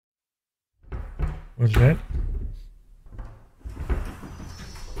 What's that?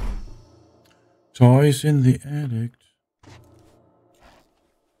 Toys in the attic.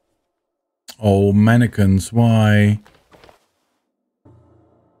 Oh, mannequins. Why?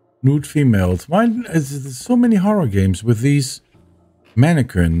 Nude females. Why is there so many horror games with these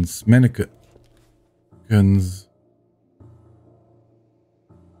mannequins? Mannequins.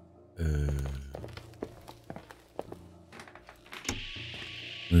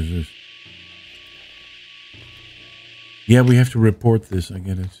 What is this? Yeah, we have to report this. I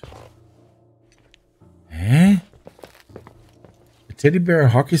get it. Eh? A teddy bear, a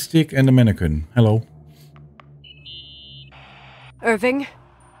hockey stick, and a mannequin. Hello. Irving?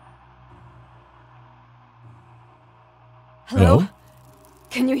 Hello? Hello?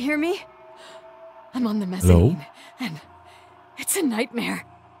 Can you hear me? I'm on the mezzanine, and it's a nightmare.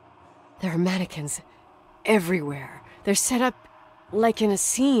 There are mannequins everywhere. They're set up like in a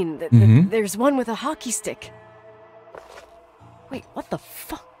scene. There's one with a hockey stick. Wait, what the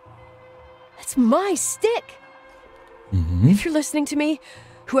fuck? That's my stick! If you're listening to me,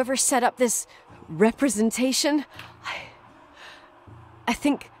 whoever set up this representation, I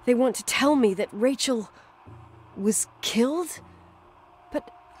think they want to tell me that Rachel was killed? But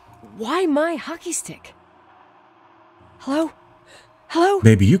why my hockey stick? Hello? Hello?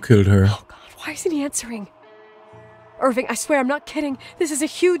 Maybe you killed her. Oh God, why isn't he answering? Irving, I swear I'm not kidding. This is a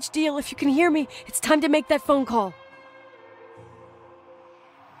huge deal. If you can hear me, it's time to make that phone call.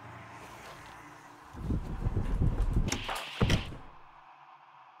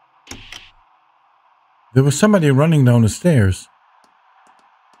 There was somebody running down the stairs.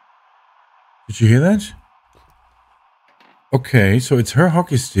 Did you hear that? Okay, so it's her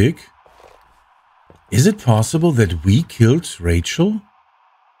hockey stick. Is it possible that we killed Rachel?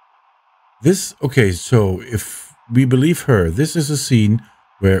 Okay, so if we believe her, this is a scene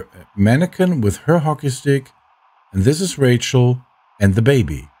where a mannequin with her hockey stick, and this is Rachel, and the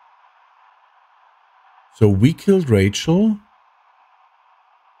baby. So we killed Rachel,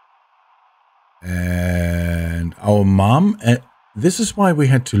 and our mom, and this is why we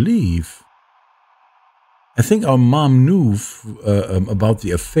had to leave. I think our mom knew about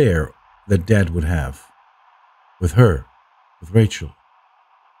the affair that Dad would have with her, with Rachel.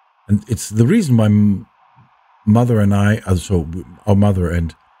 And it's the reason why mother and I, also our mother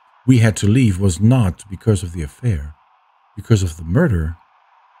and we had to leave, was not because of the affair, because of the murder.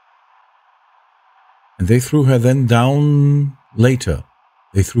 And they threw her then down later.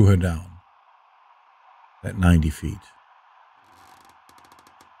 They threw her down at 90 feet.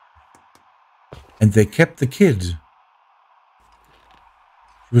 And they kept the kid.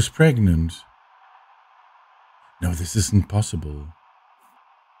 She was pregnant. No, this isn't possible.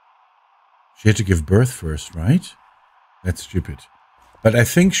 She had to give birth first, right? That's stupid. But I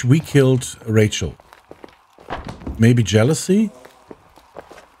think we killed Rachel. Maybe jealousy?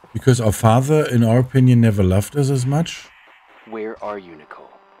 Because our father, in our opinion, never loved us as much? Where are you, Nicole?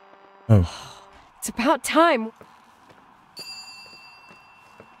 Oh. It's about time.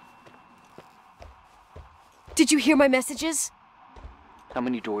 Did you hear my messages? How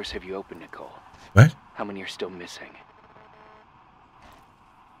many doors have you opened, Nicole? What? How many are still missing?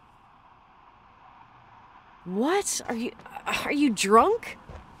 What? Are you drunk?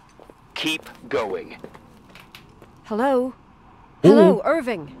 Keep going. Hello? Hello, Ooh.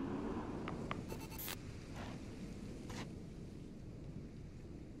 Irving.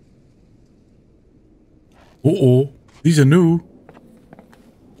 Uh-oh. These are new.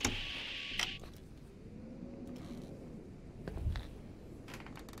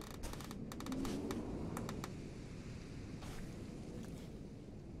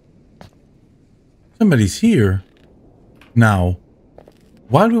 Somebody's here. Now,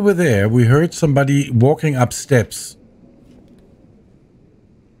 while we were there, we heard somebody walking up steps.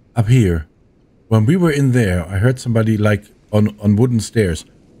 Up here. When we were in there, I heard somebody like on wooden stairs.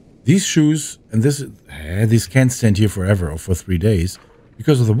 These shoes and these can't stand here forever or for 3 days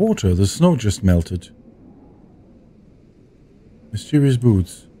because of the water. The snow just melted. Mysterious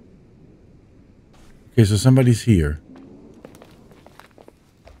boots. Okay, so somebody's here.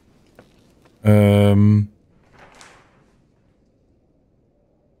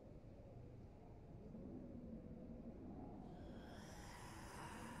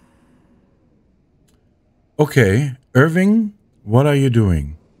 Okay, Irving, what are you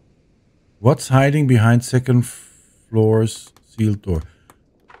doing? What's hiding behind second floor's sealed door?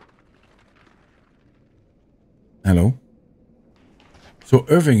 Hello? So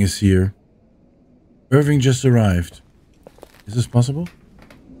Irving is here. Irving just arrived. Is this possible?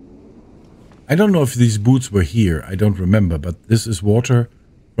 I don't know if these boots were here. I don't remember, but this is water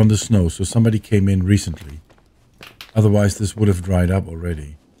from the snow. So somebody came in recently. Otherwise, this would have dried up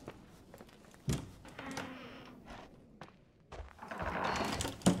already.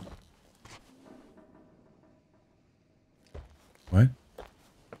 What?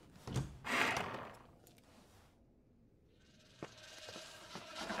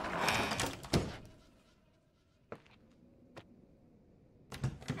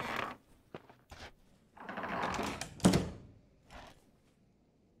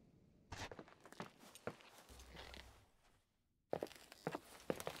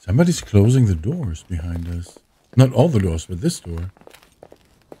 Somebody's closing the doors behind us. Not all the doors, but this door.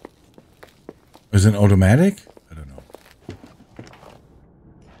 Is it automatic? I don't know.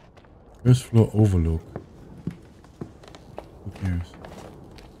 First floor overlook. Who cares?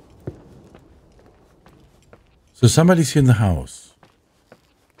 So somebody's in the house.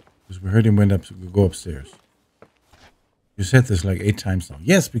 Because we heard him go upstairs. You said this like 8 times now.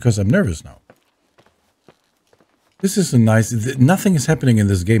 Yes, because I'm nervous now. This is a nice... Nothing is happening in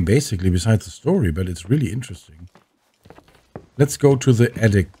this game, basically, besides the story, but it's really interesting. Let's go to the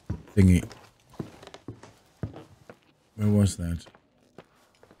attic thingy. Where was that?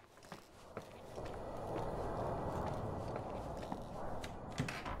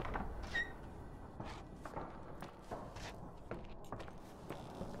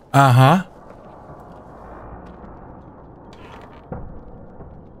 Uh-huh.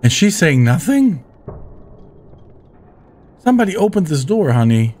 And she's saying nothing? Somebody opened this door,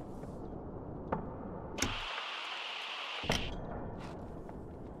 honey.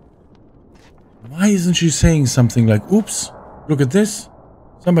 Why isn't she saying something like, oops, look at this.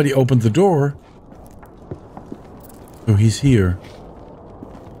 Somebody opened the door. So he's here.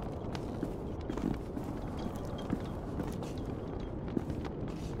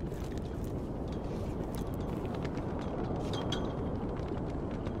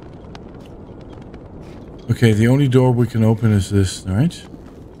 Okay, the only door we can open is this, right?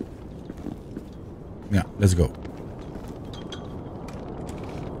 Yeah, let's go.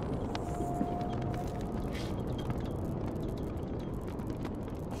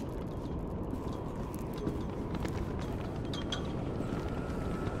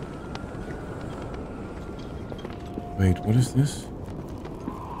 Wait, what is this?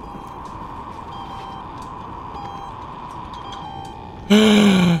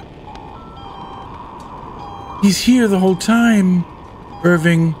 He's here the whole time,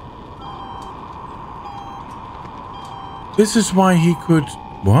 Irving. This is why he could...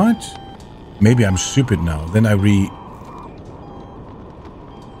 What? Maybe I'm stupid now. Then I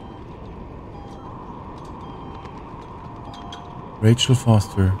Rachel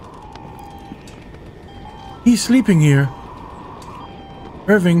Foster. He's sleeping here.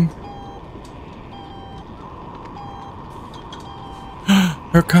 Irving.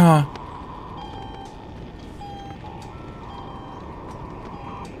 Her car.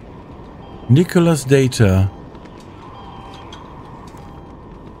 Nicholas Data.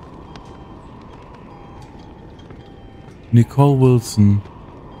 Nicole Wilson.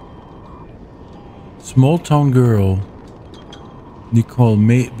 Small town girl. Nicole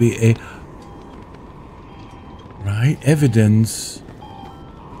may be a... Right, evidence.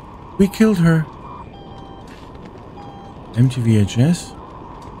 We killed her. Empty VHS.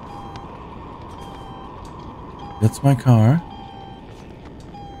 That's my car.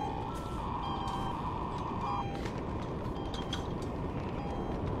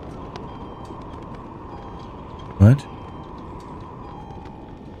 What?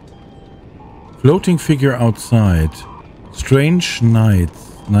 Floating figure outside. Strange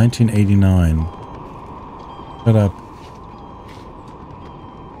Nights, 1989. Shut up.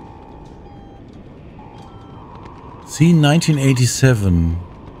 Scene 1987.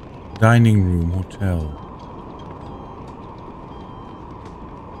 Dining room, hotel.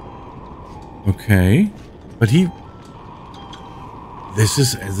 Okay. But he...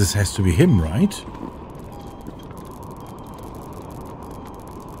 This has to be him, right?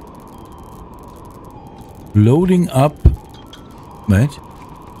 Loading up... What?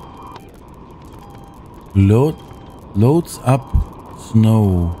 Loads up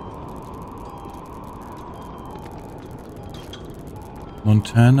snow.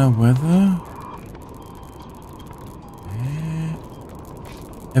 Montana weather.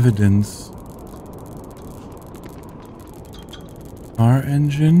 Evidence. Car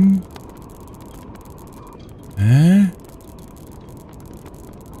engine.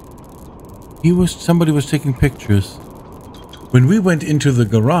 Somebody was taking pictures. When we went into the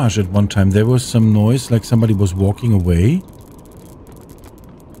garage at one time, there was some noise like somebody was walking away.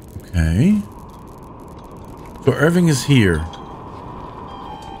 Okay. So Irving is here.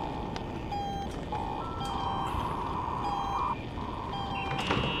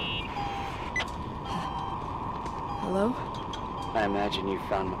 Hello? I imagine you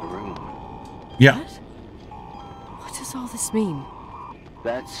found my room. Yeah. What does all this mean?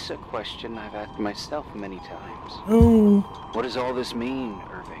 That's a question I've asked myself many times. Oh. What does all this mean,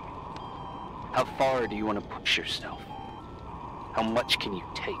 Irving? How far do you want to push yourself? How much can you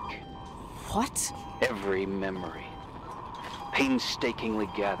take? What? Every memory. Painstakingly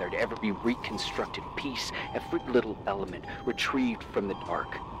gathered, every reconstructed piece, every little element retrieved from the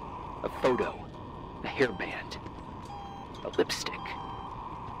dark. A photo, a hairband, a lipstick.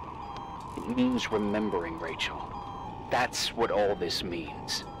 It means remembering, Rachel. That's what all this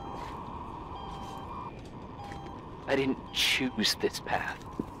means. I didn't choose this path.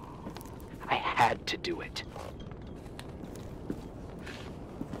 I had to do it.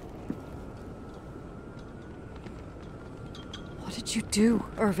 What did you do,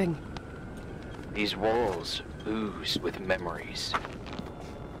 Irving? These walls ooze with memories.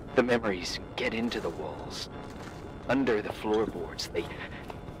 The memories get into the walls. Under the floorboards, they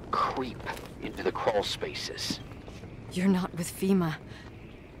creep into the crawl spaces. You're not with FEMA.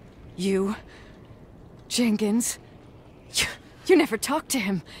 You... Jenkins... You never talked to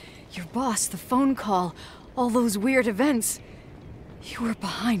him. Your boss, the phone call, all those weird events. You were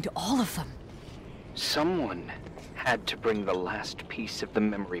behind all of them. Someone had to bring the last piece of the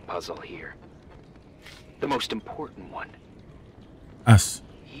memory puzzle here. The most important one. Us.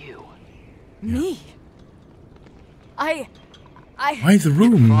 You. Me? I... Why the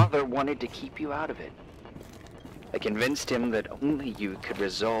room? Your father wanted to keep you out of it. I convinced him that only you could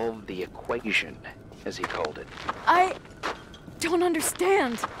resolve the equation, as he called it. I don't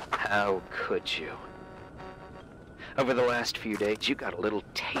understand. How could you? Over the last few days, you got a little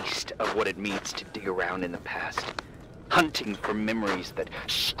taste of what it means to dig around in the past. hunting for memories that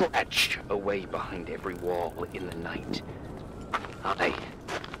scratch away behind every wall in the night.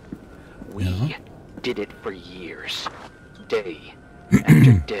 We did it for years, day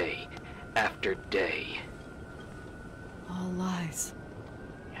after day after day. All lies.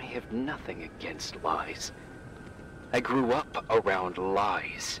 I have nothing against lies. I grew up around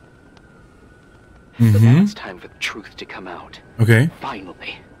lies. But now it's time for the truth to come out. Okay.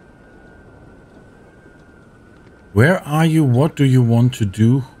 Finally. Where are you? What do you want to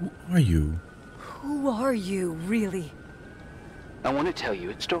do? Who are you? Who are you, really? I want to tell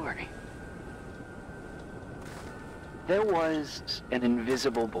you a story. There was an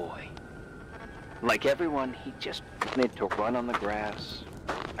invisible boy. Like everyone, he just wanted to run on the grass,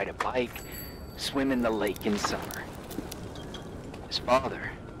 ride a bike, swim in the lake in summer. His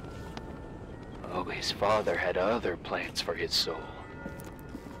father had other plans for his soul.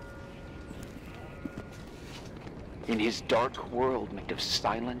 In his dark world made of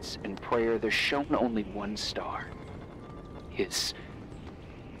silence and prayer, there shone only one star. His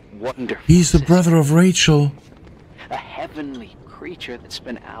wonderful He's the sister, brother of Rachel. a heavenly creature that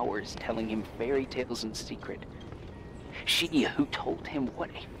spent hours telling him fairy tales in secret. She who told him what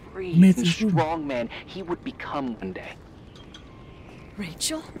a free and strong man he would become one day.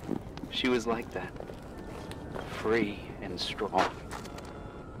 Rachel? She was like that. Free and strong.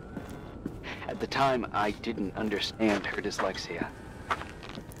 At the time, I didn't understand her dyslexia.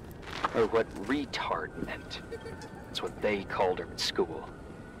 Or what retard meant. That's what they called her at school.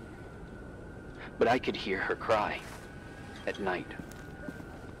 But I could hear her cry. At night.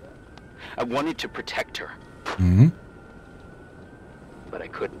 I wanted to protect her. But I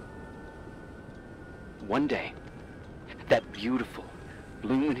couldn't. One day, that beautiful,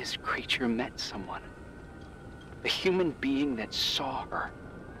 luminous creature met someone. A human being that saw her.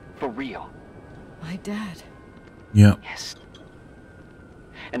 For real. My dad. Yeah. Yes.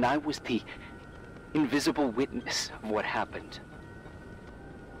 And I was the invisible witness of what happened.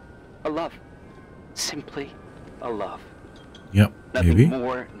 A love. Simply a love. Yep. Nothing Maybe.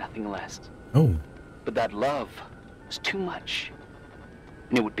 more, nothing less. Oh. But that love was too much.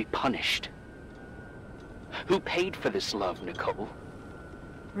 And it would be punished. Who paid for this love, Nicole?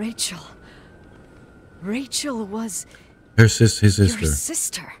 Rachel. Rachel was His sister. your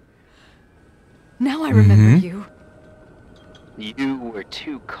sister. Now I remember you. You were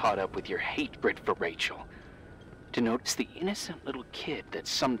too caught up with your hatred for Rachel to notice the innocent little kid that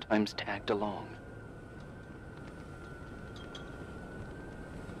sometimes tagged along.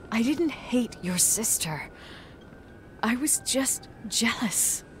 I didn't hate your sister. I was just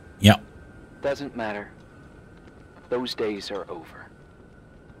jealous. Yeah. Doesn't matter. Those days are over.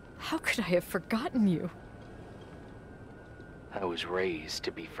 How could I have forgotten you? I was raised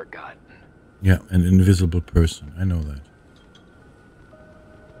to be forgotten. Yeah, an invisible person. I know that.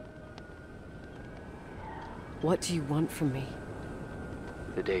 What do you want from me?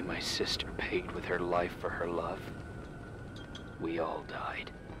 The day my sister paid with her life for her love, we all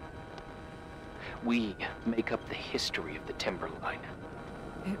died. We make up the history of the Timberline.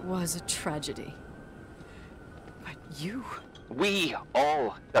 It was a tragedy. But you... We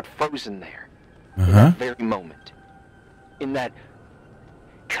all got frozen there. In that very moment. In that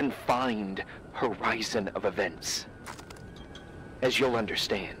confined horizon of events. As you'll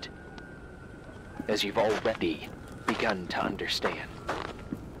understand. As you've already begun to understand.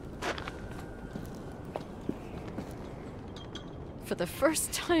 For the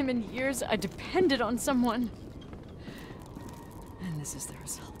first time in years, I depended on someone. And this is the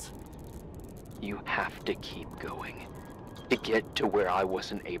result. You have to keep going. To get to where I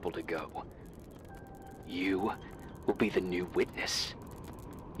wasn't able to go. You will be the new witness.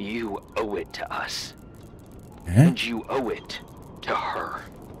 You owe it to us. And you owe it to her.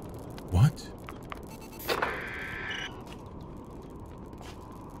 What?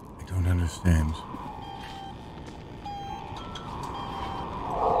 I don't understand.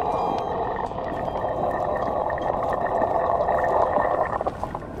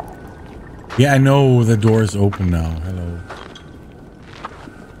 Yeah, I know the door is open now. Hello.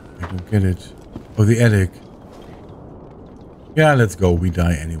 I don't get it. Oh, the attic. Yeah, let's go. We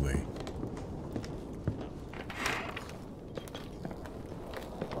die anyway.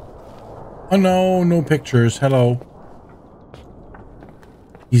 Oh no, no pictures. Hello.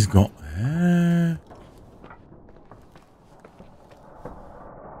 He's gone.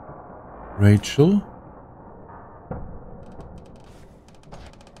 Rachel?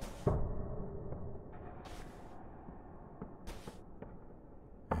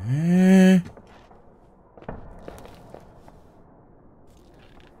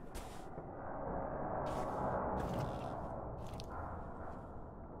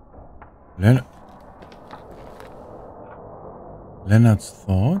 Leonard's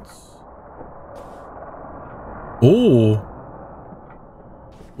thoughts. Oh.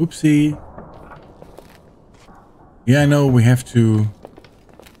 Oopsie. Yeah, I know we have to...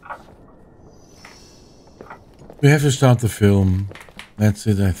 We have to start the film. That's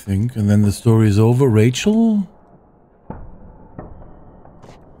it, I think. And then the story is over. Rachel?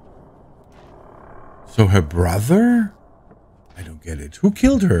 So her brother? I don't get it. Who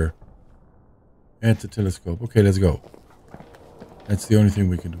killed her? At the telescope. Okay, let's go. That's the only thing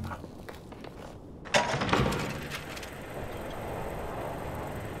we can do now.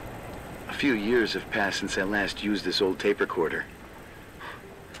 A few years have passed since I last used this old tape recorder.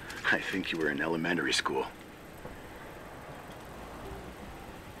 I think you were in elementary school.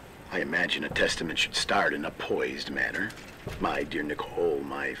 I imagine a testament should start in a poised manner. My dear Nicole,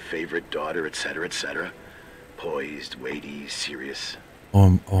 my favorite daughter, etc., etc. Poised, weighty, serious,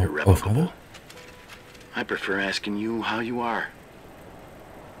 irrevocable. I prefer asking you how you are.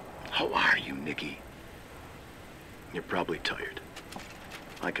 How are you, Nikki? You're probably tired.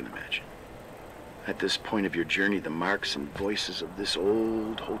 I can imagine. At this point of your journey, the marks and voices of this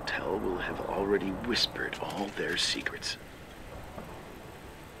old hotel will have already whispered all their secrets.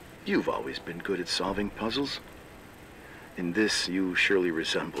 You've always been good at solving puzzles. In this, you surely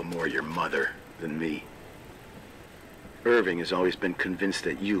resemble more your mother than me. Irving has always been convinced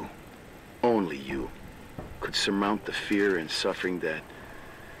that you, only you, could surmount the fear and suffering that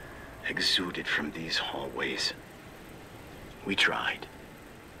exuded from these hallways. We tried.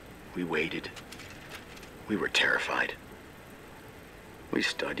 We waited. We were terrified. We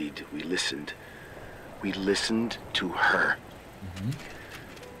studied. We listened. We listened to her. Mm-hmm.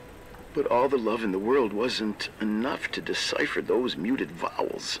 But all the love in the world wasn't enough to decipher those muted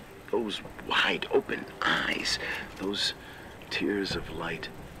vowels, those wide-open eyes, those tears of light.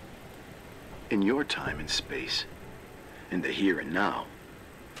 In your time and space, in the here and now,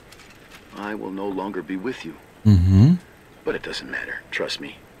 I will no longer be with you. Mm-hmm. But it doesn't matter. Trust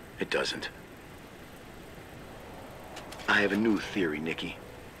me, it doesn't. I have a new theory, Nikki.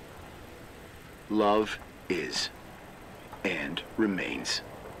 Love is and remains.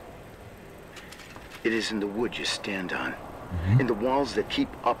 It is in the wood you stand on, in the walls that keep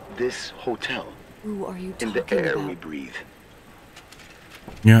up this hotel, Who are you in talking the air about? we breathe.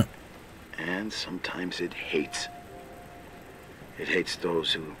 Yeah. And sometimes it hates. It hates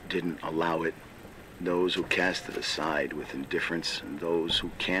those who didn't allow it, those who cast it aside with indifference, and those who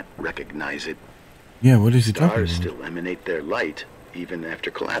can't recognize it. Yeah, what is he talking Stars about? still emanate their light, even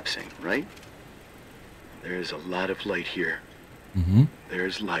after collapsing, right? There's a lot of light here. Mm-hmm.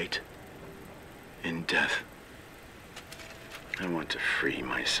 There's light in death. I want to free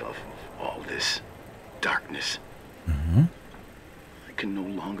myself of all this darkness. Mm-hmm. I can no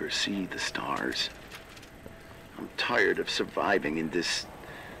longer see the stars. I'm tired of surviving in this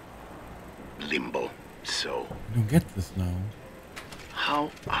limbo. So, I don't get this now.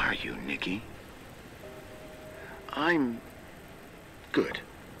 how are you, Nikki? I'm good.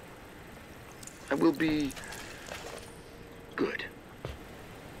 I will be good.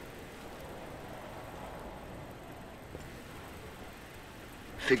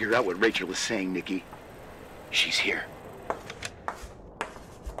 Figure out what Rachel is saying, Nikki. She's here.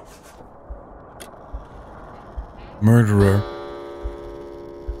 Murderer.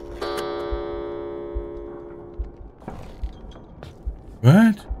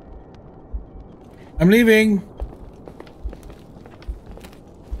 What? I'm leaving.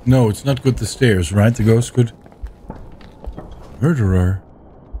 No, it's not good the stairs, right? The ghost could... Murderer.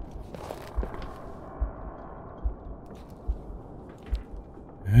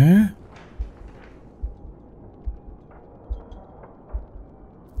 Huh?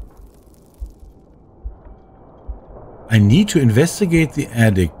 I need to investigate the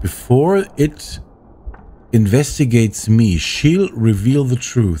attic before it investigates me. She'll reveal the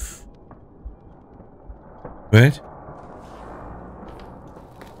truth. What?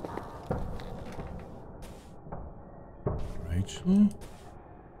 Rachel?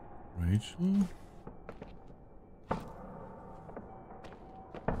 Rachel?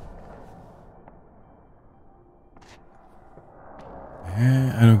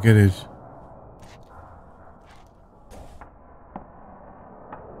 I don't get it.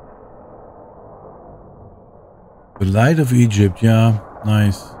 The Light of Egypt, yeah,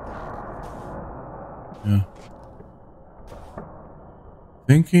 nice. Yeah.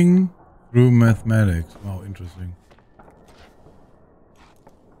 Thinking through mathematics. Wow, interesting.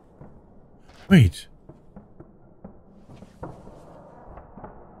 Wait.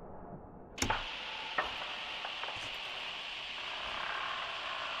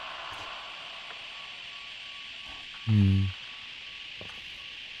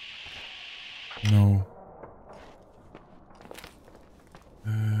 No.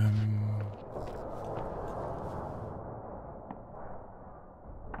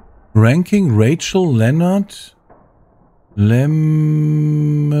 Ranking Rachel Leonard?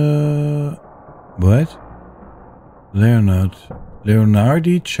 What? Leonard.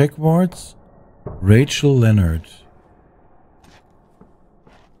 Leonardi checkwards? Rachel Leonard.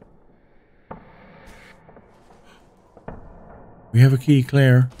 We have a key,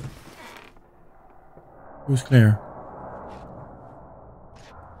 Claire. Who's Claire?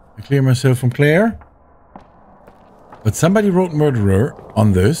 I clear myself from Claire. But somebody wrote murderer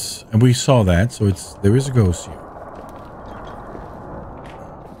on this, and we saw that, so there is a ghost here.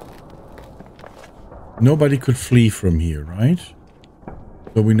 Nobody could flee from here, right?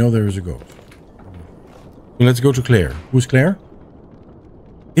 So we know there is a ghost. So let's go to Claire. Who's Claire?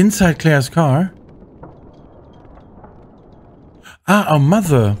 Inside Claire's car? Ah, our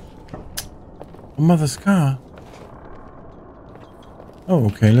mother. Our mother's car. Oh,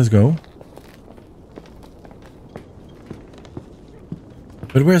 okay, let's go.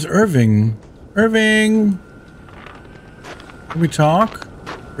 But where's Irving? Irving! Can we talk?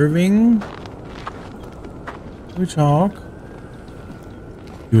 Irving? Can we talk?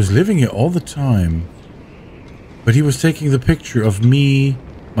 He was living here all the time. But he was taking the picture of me,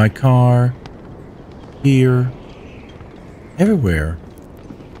 my car, here, everywhere.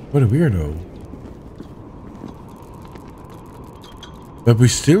 What a weirdo. But we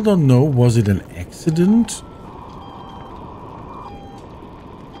still don't know, was it an accident?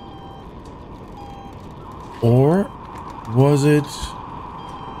 Or was it...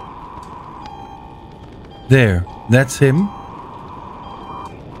 There, that's him.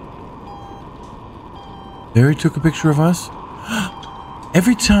 There he took a picture of us.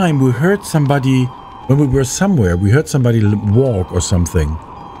 Every time we heard somebody, when we were somewhere, we heard somebody walk or something.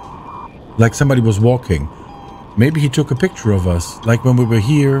 Like somebody was walking. Maybe he took a picture of us. Like when we were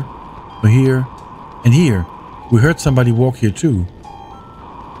here, or here, and here. We heard somebody walk here too.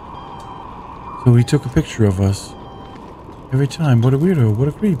 So he took a picture of us. Every time. What a weirdo. What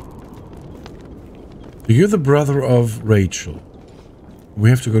a creep. So you're the brother of Rachel. We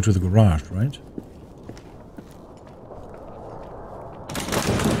have to go to the garage, right?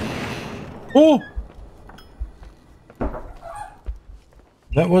 Oh!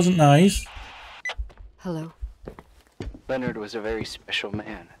 That wasn't nice. Hello. Leonard was a very special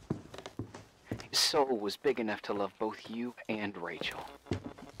man. His soul was big enough to love both you and Rachel.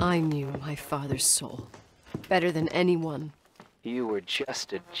 I knew my father's soul better than anyone. You were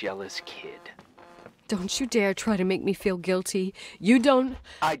just a jealous kid. Don't you dare try to make me feel guilty. You don't...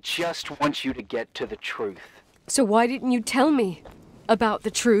 I just want you to get to the truth. So why didn't you tell me about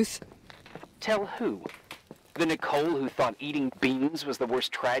the truth? Tell who? The Nicole who thought eating beans was the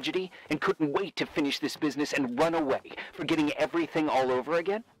worst tragedy and couldn't wait to finish this business and run away, forgetting everything all over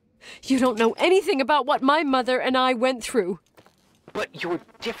again? You don't know anything about what my mother and I went through. But you're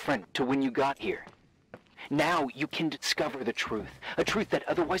different to when you got here. Now you can discover the truth, a truth that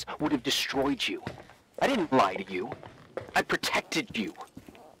otherwise would have destroyed you. I didn't lie to you. I protected you.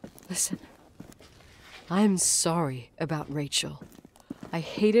 Listen, I'm sorry about Rachel. I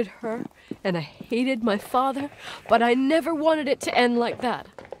hated her, and I hated my father, but I never wanted it to end like that.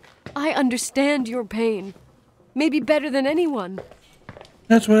 I understand your pain. Maybe better than anyone.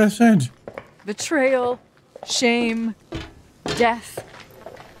 That's what I said. Betrayal, shame, death.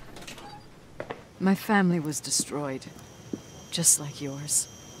 My family was destroyed, just like yours.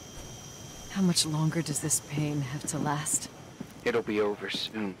 How much longer does this pain have to last? It'll be over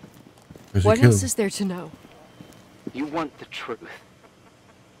soon. What else is there to know? You want the truth.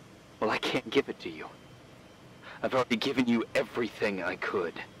 Well, I can't give it to you. I've already given you everything I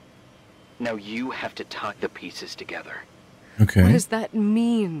could. Now you have to tie the pieces together. Okay. What does that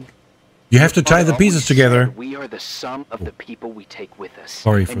mean? You have to tie the pieces together. We are the sum of the people we take with us.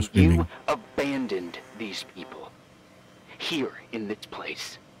 Sorry for screaming. You abandoned these people. Here, in this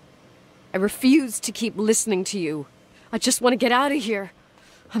place. I refuse to keep listening to you. I just want to get out of here.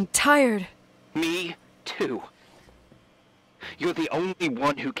 I'm tired. Me, too. You're the only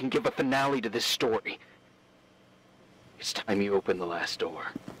one who can give a finale to this story. It's time you open the last door.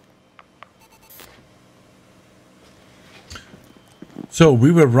 So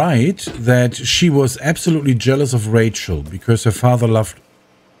we were right that she was absolutely jealous of Rachel because her father loved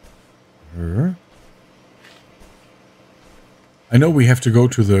her. I know we have to go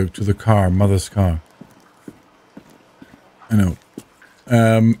to the car, mother's car. I know.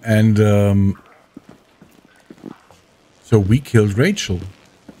 So we killed Rachel.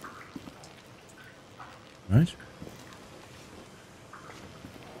 Right?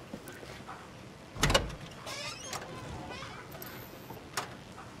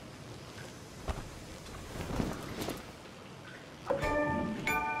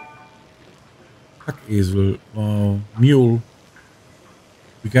 Esel. Oh, Mule.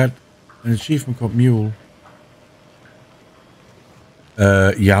 We got an achievement called Mule.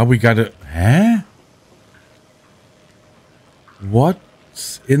 Yeah, we got a... Huh?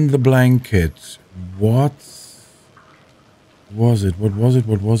 What's in the blanket? What was it? What was it?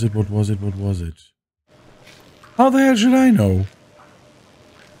 What was it? What was it? What was it? How the hell should I know?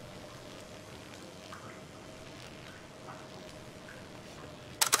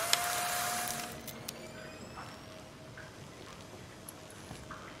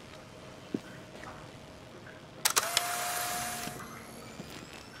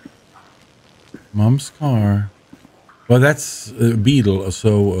 Mom's car. Well, that's a Beetle,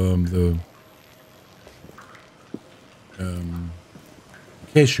 so in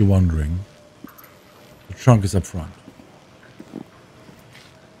case you're wondering, the trunk is up front.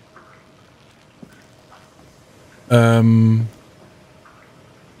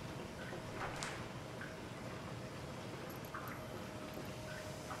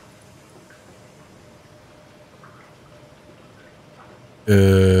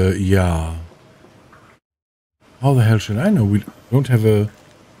 Yeah. How the hell should I know? We don't have a...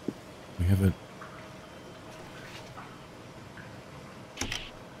 We have a...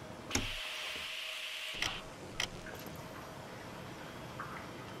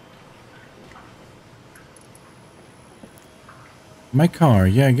 My car.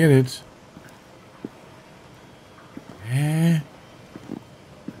 Yeah, I get it. Eh?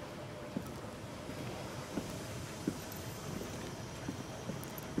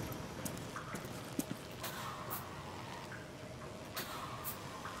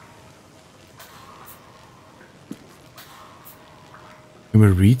 Can we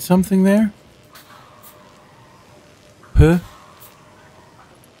read something there? Huh?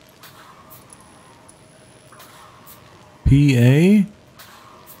 P-A?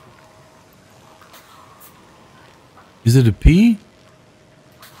 Is it a P?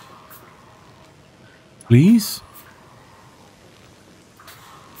 Please?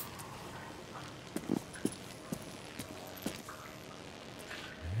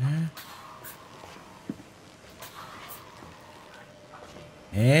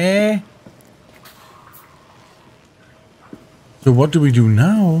 Eh? So what do we do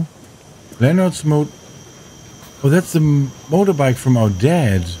now? Leonard's Oh, that's the motorbike from our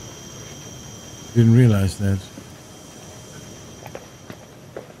dad. Didn't realize that.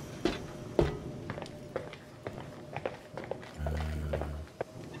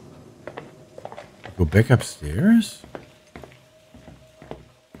 Go back upstairs?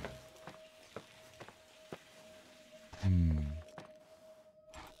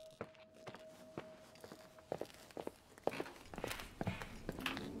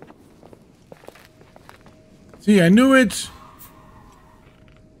 See, I knew it!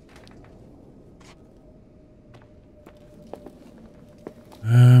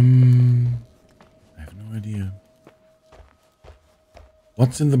 I have no idea.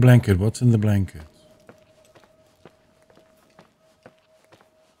 What's in the blanket? What's in the blanket?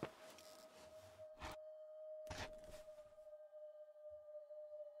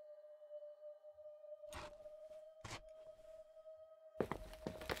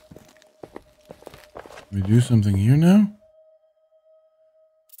 Can we do something here now?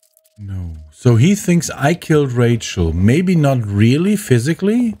 No. So he thinks I killed Rachel. Maybe not really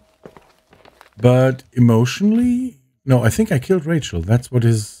physically, but emotionally? No, I think I killed Rachel. That's what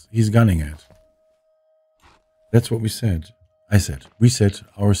he's gunning at. That's what we said. I said. We said.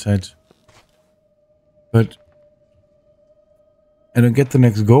 Our said. But I don't get the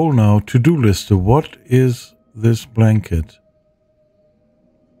next goal now. To-do list. What is this blanket?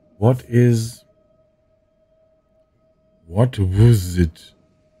 What was it?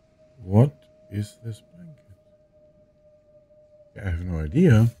 What is this blanket? I have no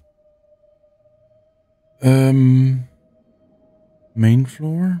idea. Main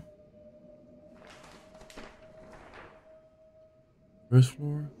floor? First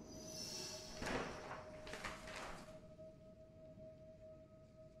floor?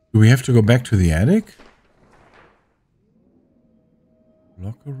 Do we have to go back to the attic?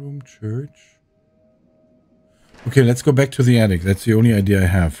 Locker room, church. Okay, let's go back to the attic. That's the only idea I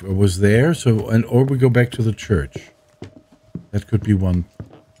have. I was there, or we go back to the church. That could be one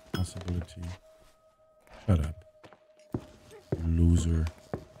possibility. Shut up. Loser.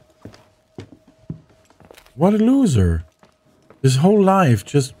 What a loser. His whole life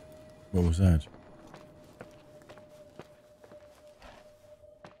just... What was that?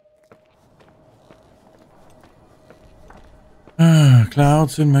 Ah,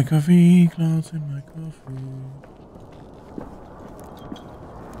 clouds in my coffee, clouds in my coffee.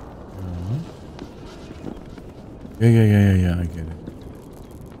 Yeah, I get it.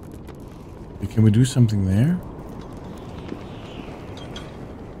 Okay, can we do something there?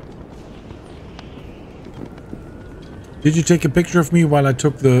 Did you take a picture of me while I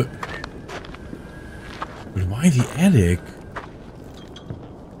took the... But why the attic?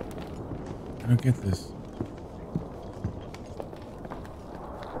 I don't get this.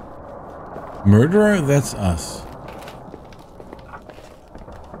 Murderer? That's us.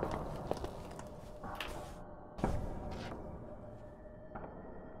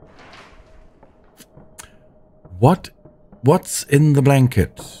 What's in the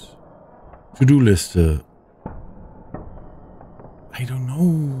blanket? To-do list. I don't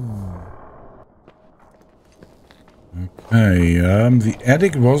know. Okay, the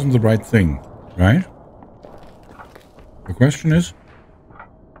attic wasn't the right thing, right? The question is,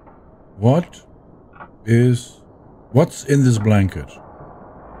 what's in this blanket?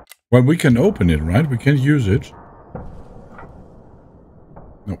 Well, we can open it, right? We can use it.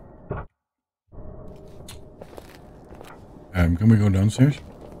 No. Can we go downstairs?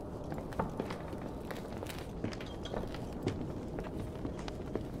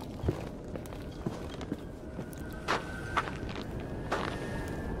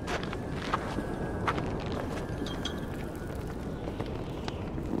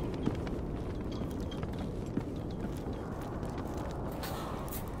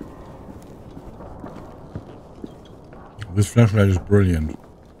 This flashlight is brilliant.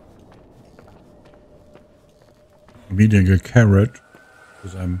 I'm eating a carrot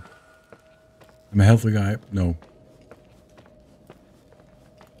because I'm a healthy guy. No.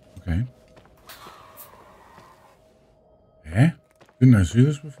 Okay. Eh? Didn't I see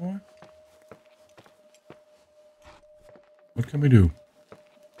this before? What can we do?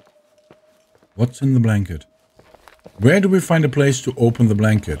 What's in the blanket? Where do we find a place to open the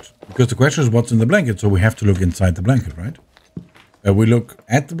blanket? Because the question is what's in the blanket, so we have to look inside the blanket, right? We look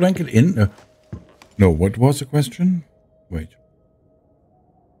at the blanket in... no, what was the question? Wait.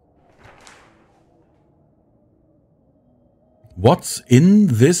 What's in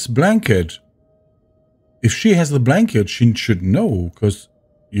this blanket? If she has the blanket, she should know, because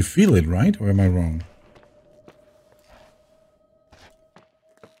you feel it, right? Or am I wrong?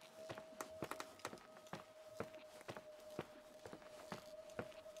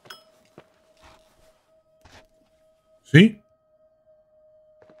 See?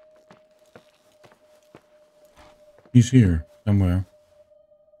 He's here, somewhere.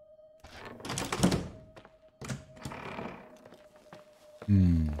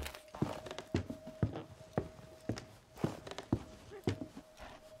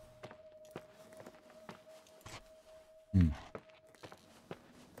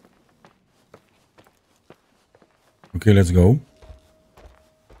 Okay, let's go.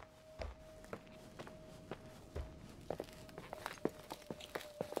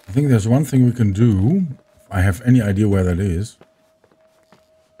 I think there's one thing we can do, if I have any idea where that is.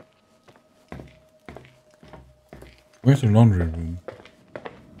 Where's the laundry room?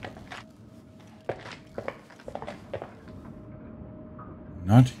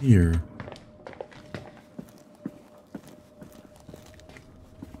 Not here.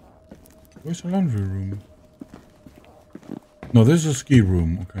 Where's the laundry room? No, this is a ski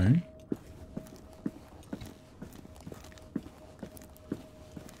room, okay.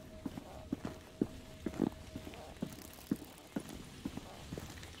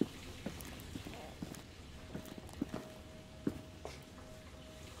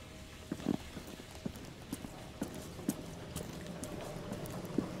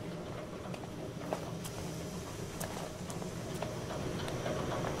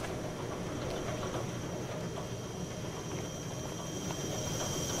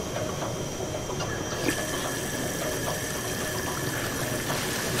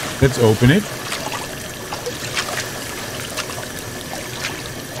 Let's open it.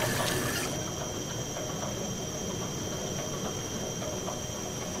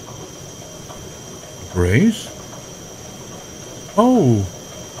 Grace? Oh.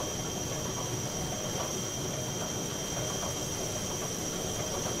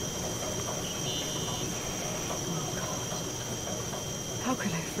 How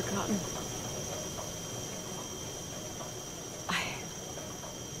could I have forgotten?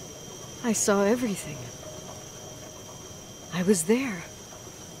 I saw everything. I was there.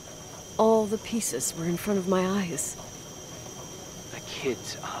 All the pieces were in front of my eyes. A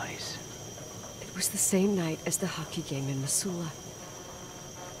kid's eyes. It was the same night as the hockey game in Missoula.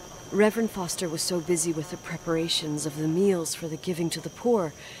 Reverend Foster was so busy with the preparations of the meals for the giving to the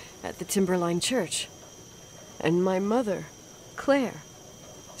poor at the Timberline Church. And my mother, Claire,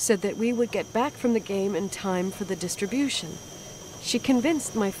 said that we would get back from the game in time for the distribution. She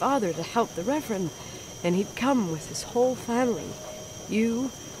convinced my father to help the Reverend, and he'd come with his whole family. You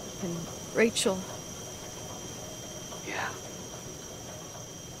and Rachel. Yeah.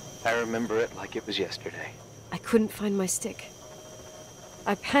 I remember it like it was yesterday. I couldn't find my stick.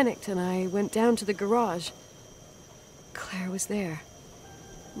 I panicked and I went down to the garage. Claire was there,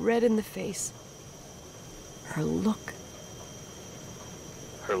 red in the face. Her look.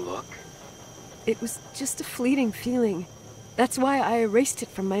 Her look? It was just a fleeting feeling. That's why I erased it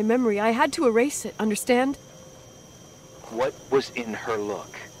from my memory. I had to erase it, understand? What was in her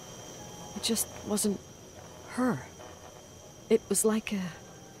look? It just wasn't her. It was like a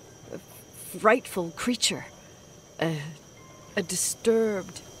frightful creature. A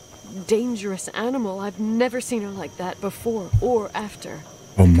disturbed, dangerous animal. I've never seen her like that before or after.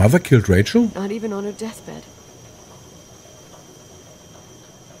 Oh, Mother killed Rachel? Not even on her deathbed.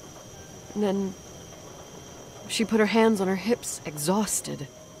 And then she put her hands on her hips, exhausted.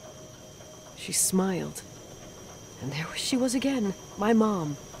 She smiled. And there she was again, my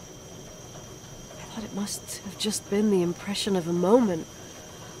mom. I thought it must have just been the impression of a moment.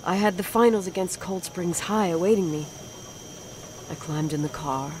 I had the finals against Cold Springs High awaiting me. I climbed in the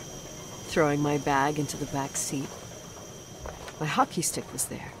car, throwing my bag into the back seat. My hockey stick was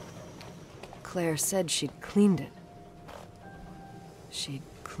there. Claire said she'd cleaned it. She'd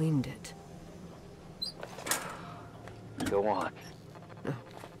cleaned it. Go on. No,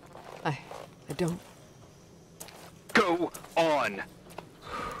 I don't. Go on!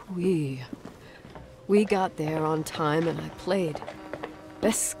 We got there on time and I played.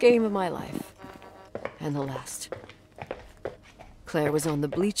 Best game of my life. And the last. Claire was on the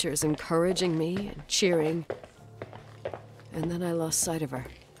bleachers encouraging me and cheering. And then I lost sight of her.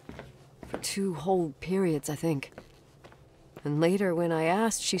 For 2 whole periods, I think. And later, when I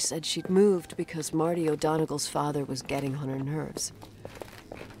asked, she said she'd moved because Marty O'Donegal's father was getting on her nerves.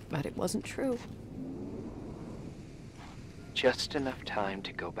 But it wasn't true. Just enough time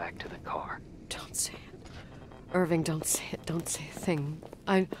to go back to the car. Don't say it. Irving, don't say it. Don't say a thing.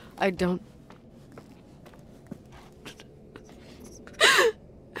 I don't...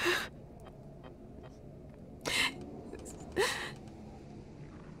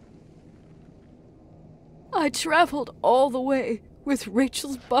 I traveled all the way with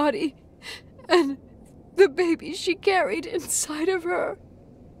Rachel's body and the baby she carried inside of her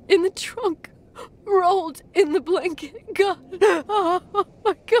in the trunk, rolled in the blanket. God, oh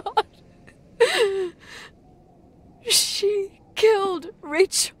my God. She killed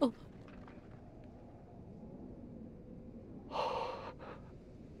Rachel.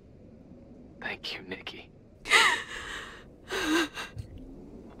 Thank you, Nikki.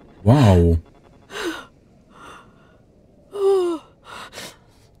 Wow.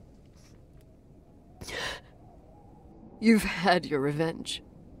 You've had your revenge.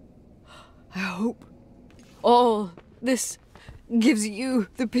 I hope all this gives you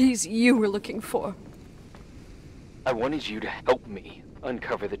the peace you were looking for. I wanted you to help me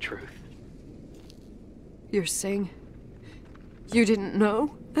uncover the truth. You're saying you didn't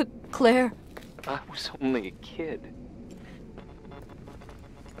know that Claire... I was only a kid.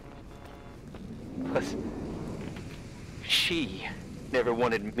 Plus, she never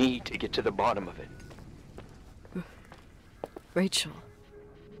wanted me to get to the bottom of it. Rachel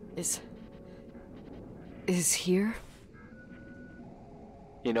is here?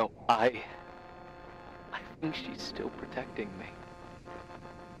 You know, I think she's still protecting me.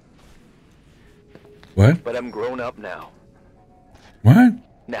 What? But I'm grown up now. What?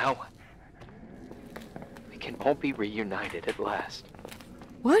 Now, we can all be reunited at last.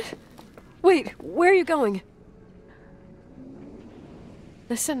 What? Wait, where are you going?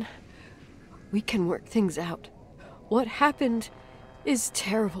 Listen, we can work things out. What happened is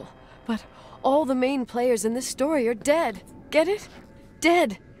terrible, but all the main players in this story are dead. Get it?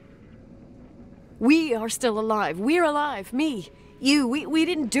 Dead. We are still alive. We're alive. Me, you, we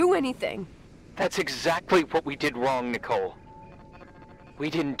didn't do anything. That's exactly what we did wrong, Nicole. We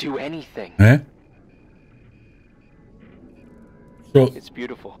didn't do anything. Eh? So, It's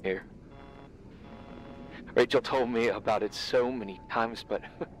beautiful here. Rachel told me about it so many times, but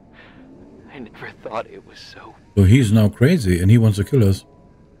I never thought it was so. so he's now crazy and he wants to kill us.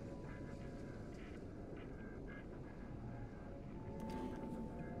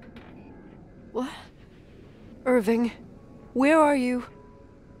 What? Irving, where are you?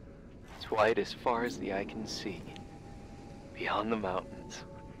 It's white as far as the eye can see. Beyond the mountains.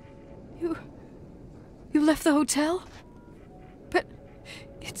 You left the hotel? But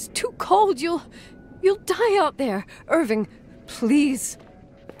it's too cold. You'll die out there. Irving, please.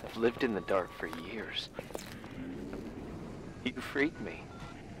 lived in the dark for years. You freed me.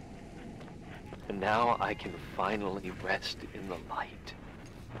 And now I can finally rest in the light.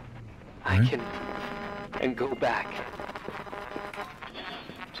 I can... and go back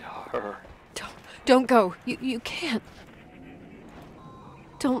to her. Don't go. You can't.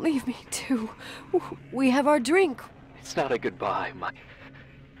 Don't leave me, too. We have our drink. It's not a goodbye, my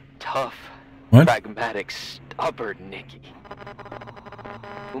tough, What? pragmatic, stubborn Nikki.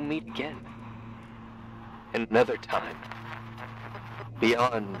 We'll meet again. Another time.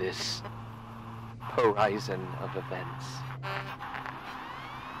 Beyond this horizon of events.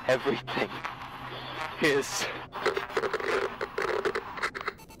 Everything is...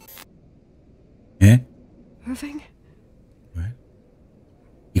 Eh? Irving? What?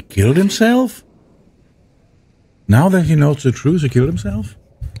 He killed himself? Now that he knows the truth, he killed himself?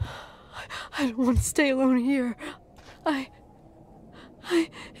 I don't want to stay alone here.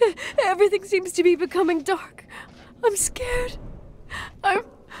 Everything seems to be becoming dark. I'm scared.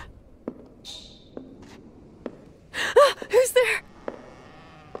 Who's there?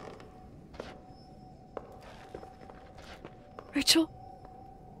 Rachel?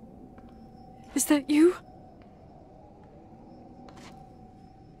 Is that you?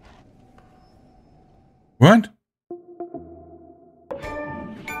 What?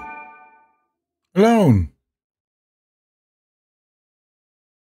 Alone.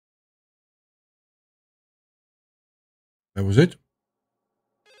 That was it?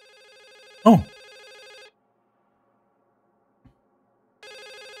 Oh.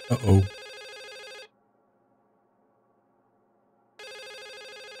 Uh-oh.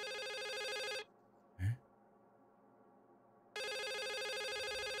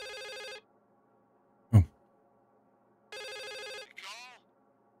 Oh.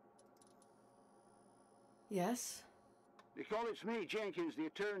 Yes? Nicole, it's me, Jenkins, the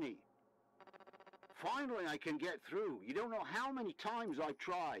attorney. Finally, I can get through. You don't know how many times I've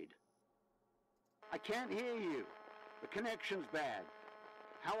tried. I can't hear you. The connection's bad.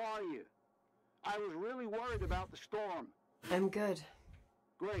 How are you? I was really worried about the storm. I'm good.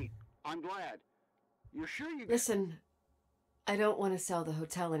 Great. I'm glad. You're sure you... Listen, I don't want to sell the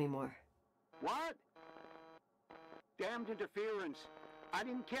hotel anymore. What? Damned interference. I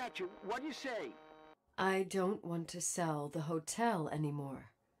didn't catch you. What'd you say? I don't want to sell the hotel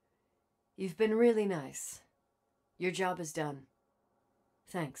anymore. You've been really nice. Your job is done.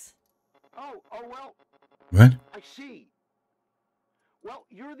 Thanks. Oh, well, What? I see. Well,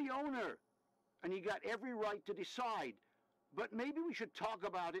 you're the owner, and you got every right to decide. But maybe we should talk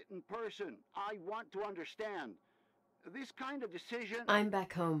about it in person. I want to understand. This kind of decision... I'm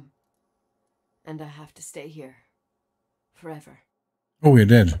back home. And I have to stay here. Forever. Oh, we're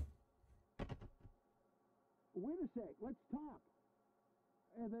dead. Wait a sec, let's talk.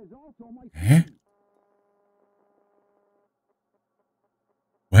 There's also my... Eh?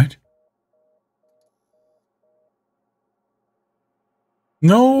 What?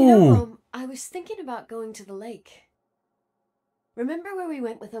 No! I was thinking about going to the lake. Remember where we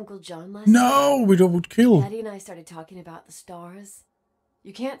went with Uncle John last No, night? we don't would kill. Daddy and I started talking about the stars.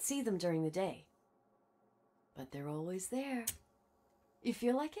 You can't see them during the day. But they're always there. You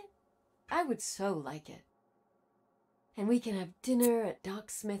feel like it? I would so like it. And we can have dinner at Doc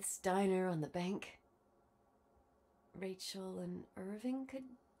Smith's diner on the bank. Rachel and Irving could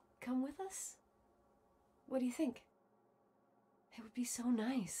come with us? What do you think? It would be so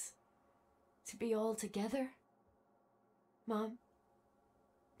nice to be all together. Mom,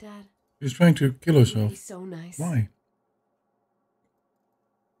 Dad. She's trying to kill It would herself. be so nice. Why?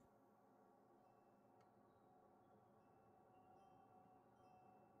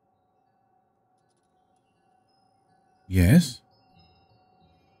 Yes?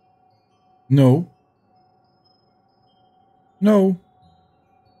 No. No.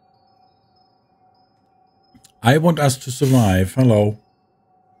 I want us to survive. Hello.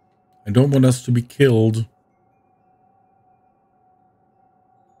 I don't want us to be killed.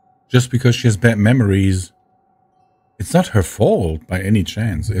 Just because she has bad memories. It's not her fault by any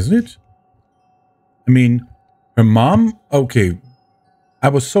chance, is it? I mean, her mom... Okay. I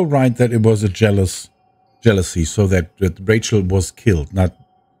was so right that it was a jealousy, so that Rachel was killed,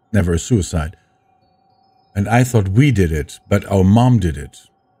 never a suicide. And I thought we did it, but our mom did it.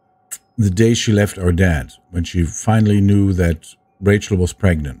 The day she left our dad, when she finally knew that Rachel was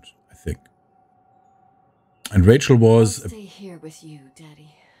pregnant, I think. And Rachel was... I'll stay here with you,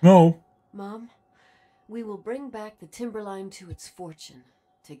 Daddy. No. Mom, we will bring back the Timberline to its fortune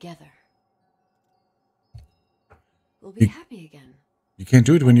together. We'll be happy again. You can't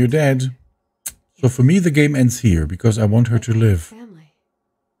do it when you're dead. So for me, the game ends here, because I want her to live. Family.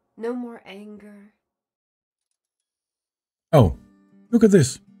 No more anger. Oh, look at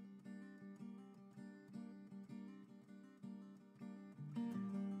this.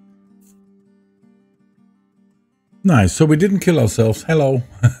 Nice. So we didn't kill ourselves. Hello.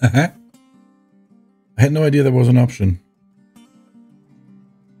 I had no idea there was an option.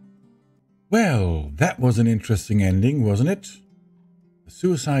 Well, that was an interesting ending, wasn't it? The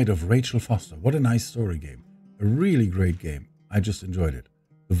Suicide of Rachel Foster. What a nice story game. A really great game. I just enjoyed it.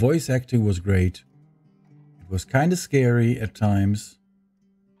 The voice acting was great. It was kind of scary at times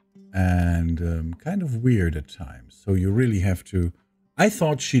and kind of weird at times. So you really have to... I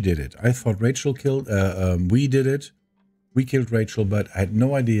thought she did it. I thought Rachel killed... we did it. We killed Rachel, but I had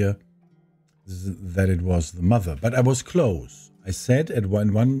no idea that it was the mother. But I was close. I said at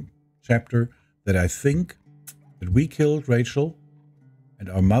one chapter that I think that we killed Rachel and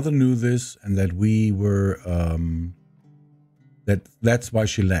our mother knew this and that we were... that's why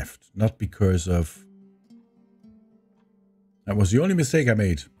she left. Not because of... That was the only mistake I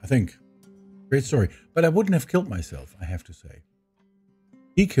made, I think. Great story. But I wouldn't have killed myself, I have to say.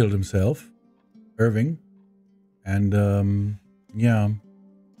 He killed himself, Irving. And, yeah.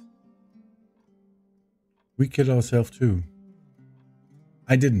 We killed ourselves too.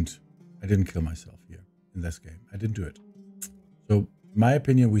 I didn't kill myself here in this game. I didn't do it. So, my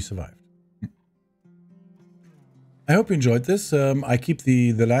opinion, we survived. I hope you enjoyed this. I keep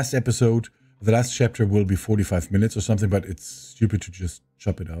the last episode, the last chapter will be 45 minutes or something, but it's stupid to just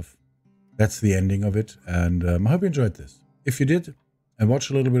chop it off. That's the ending of it. And I hope you enjoyed this. If you did and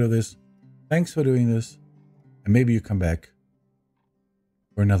watch a little bit of this, thanks for doing this. And maybe you come back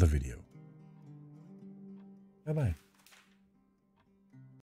for another video. Bye-bye.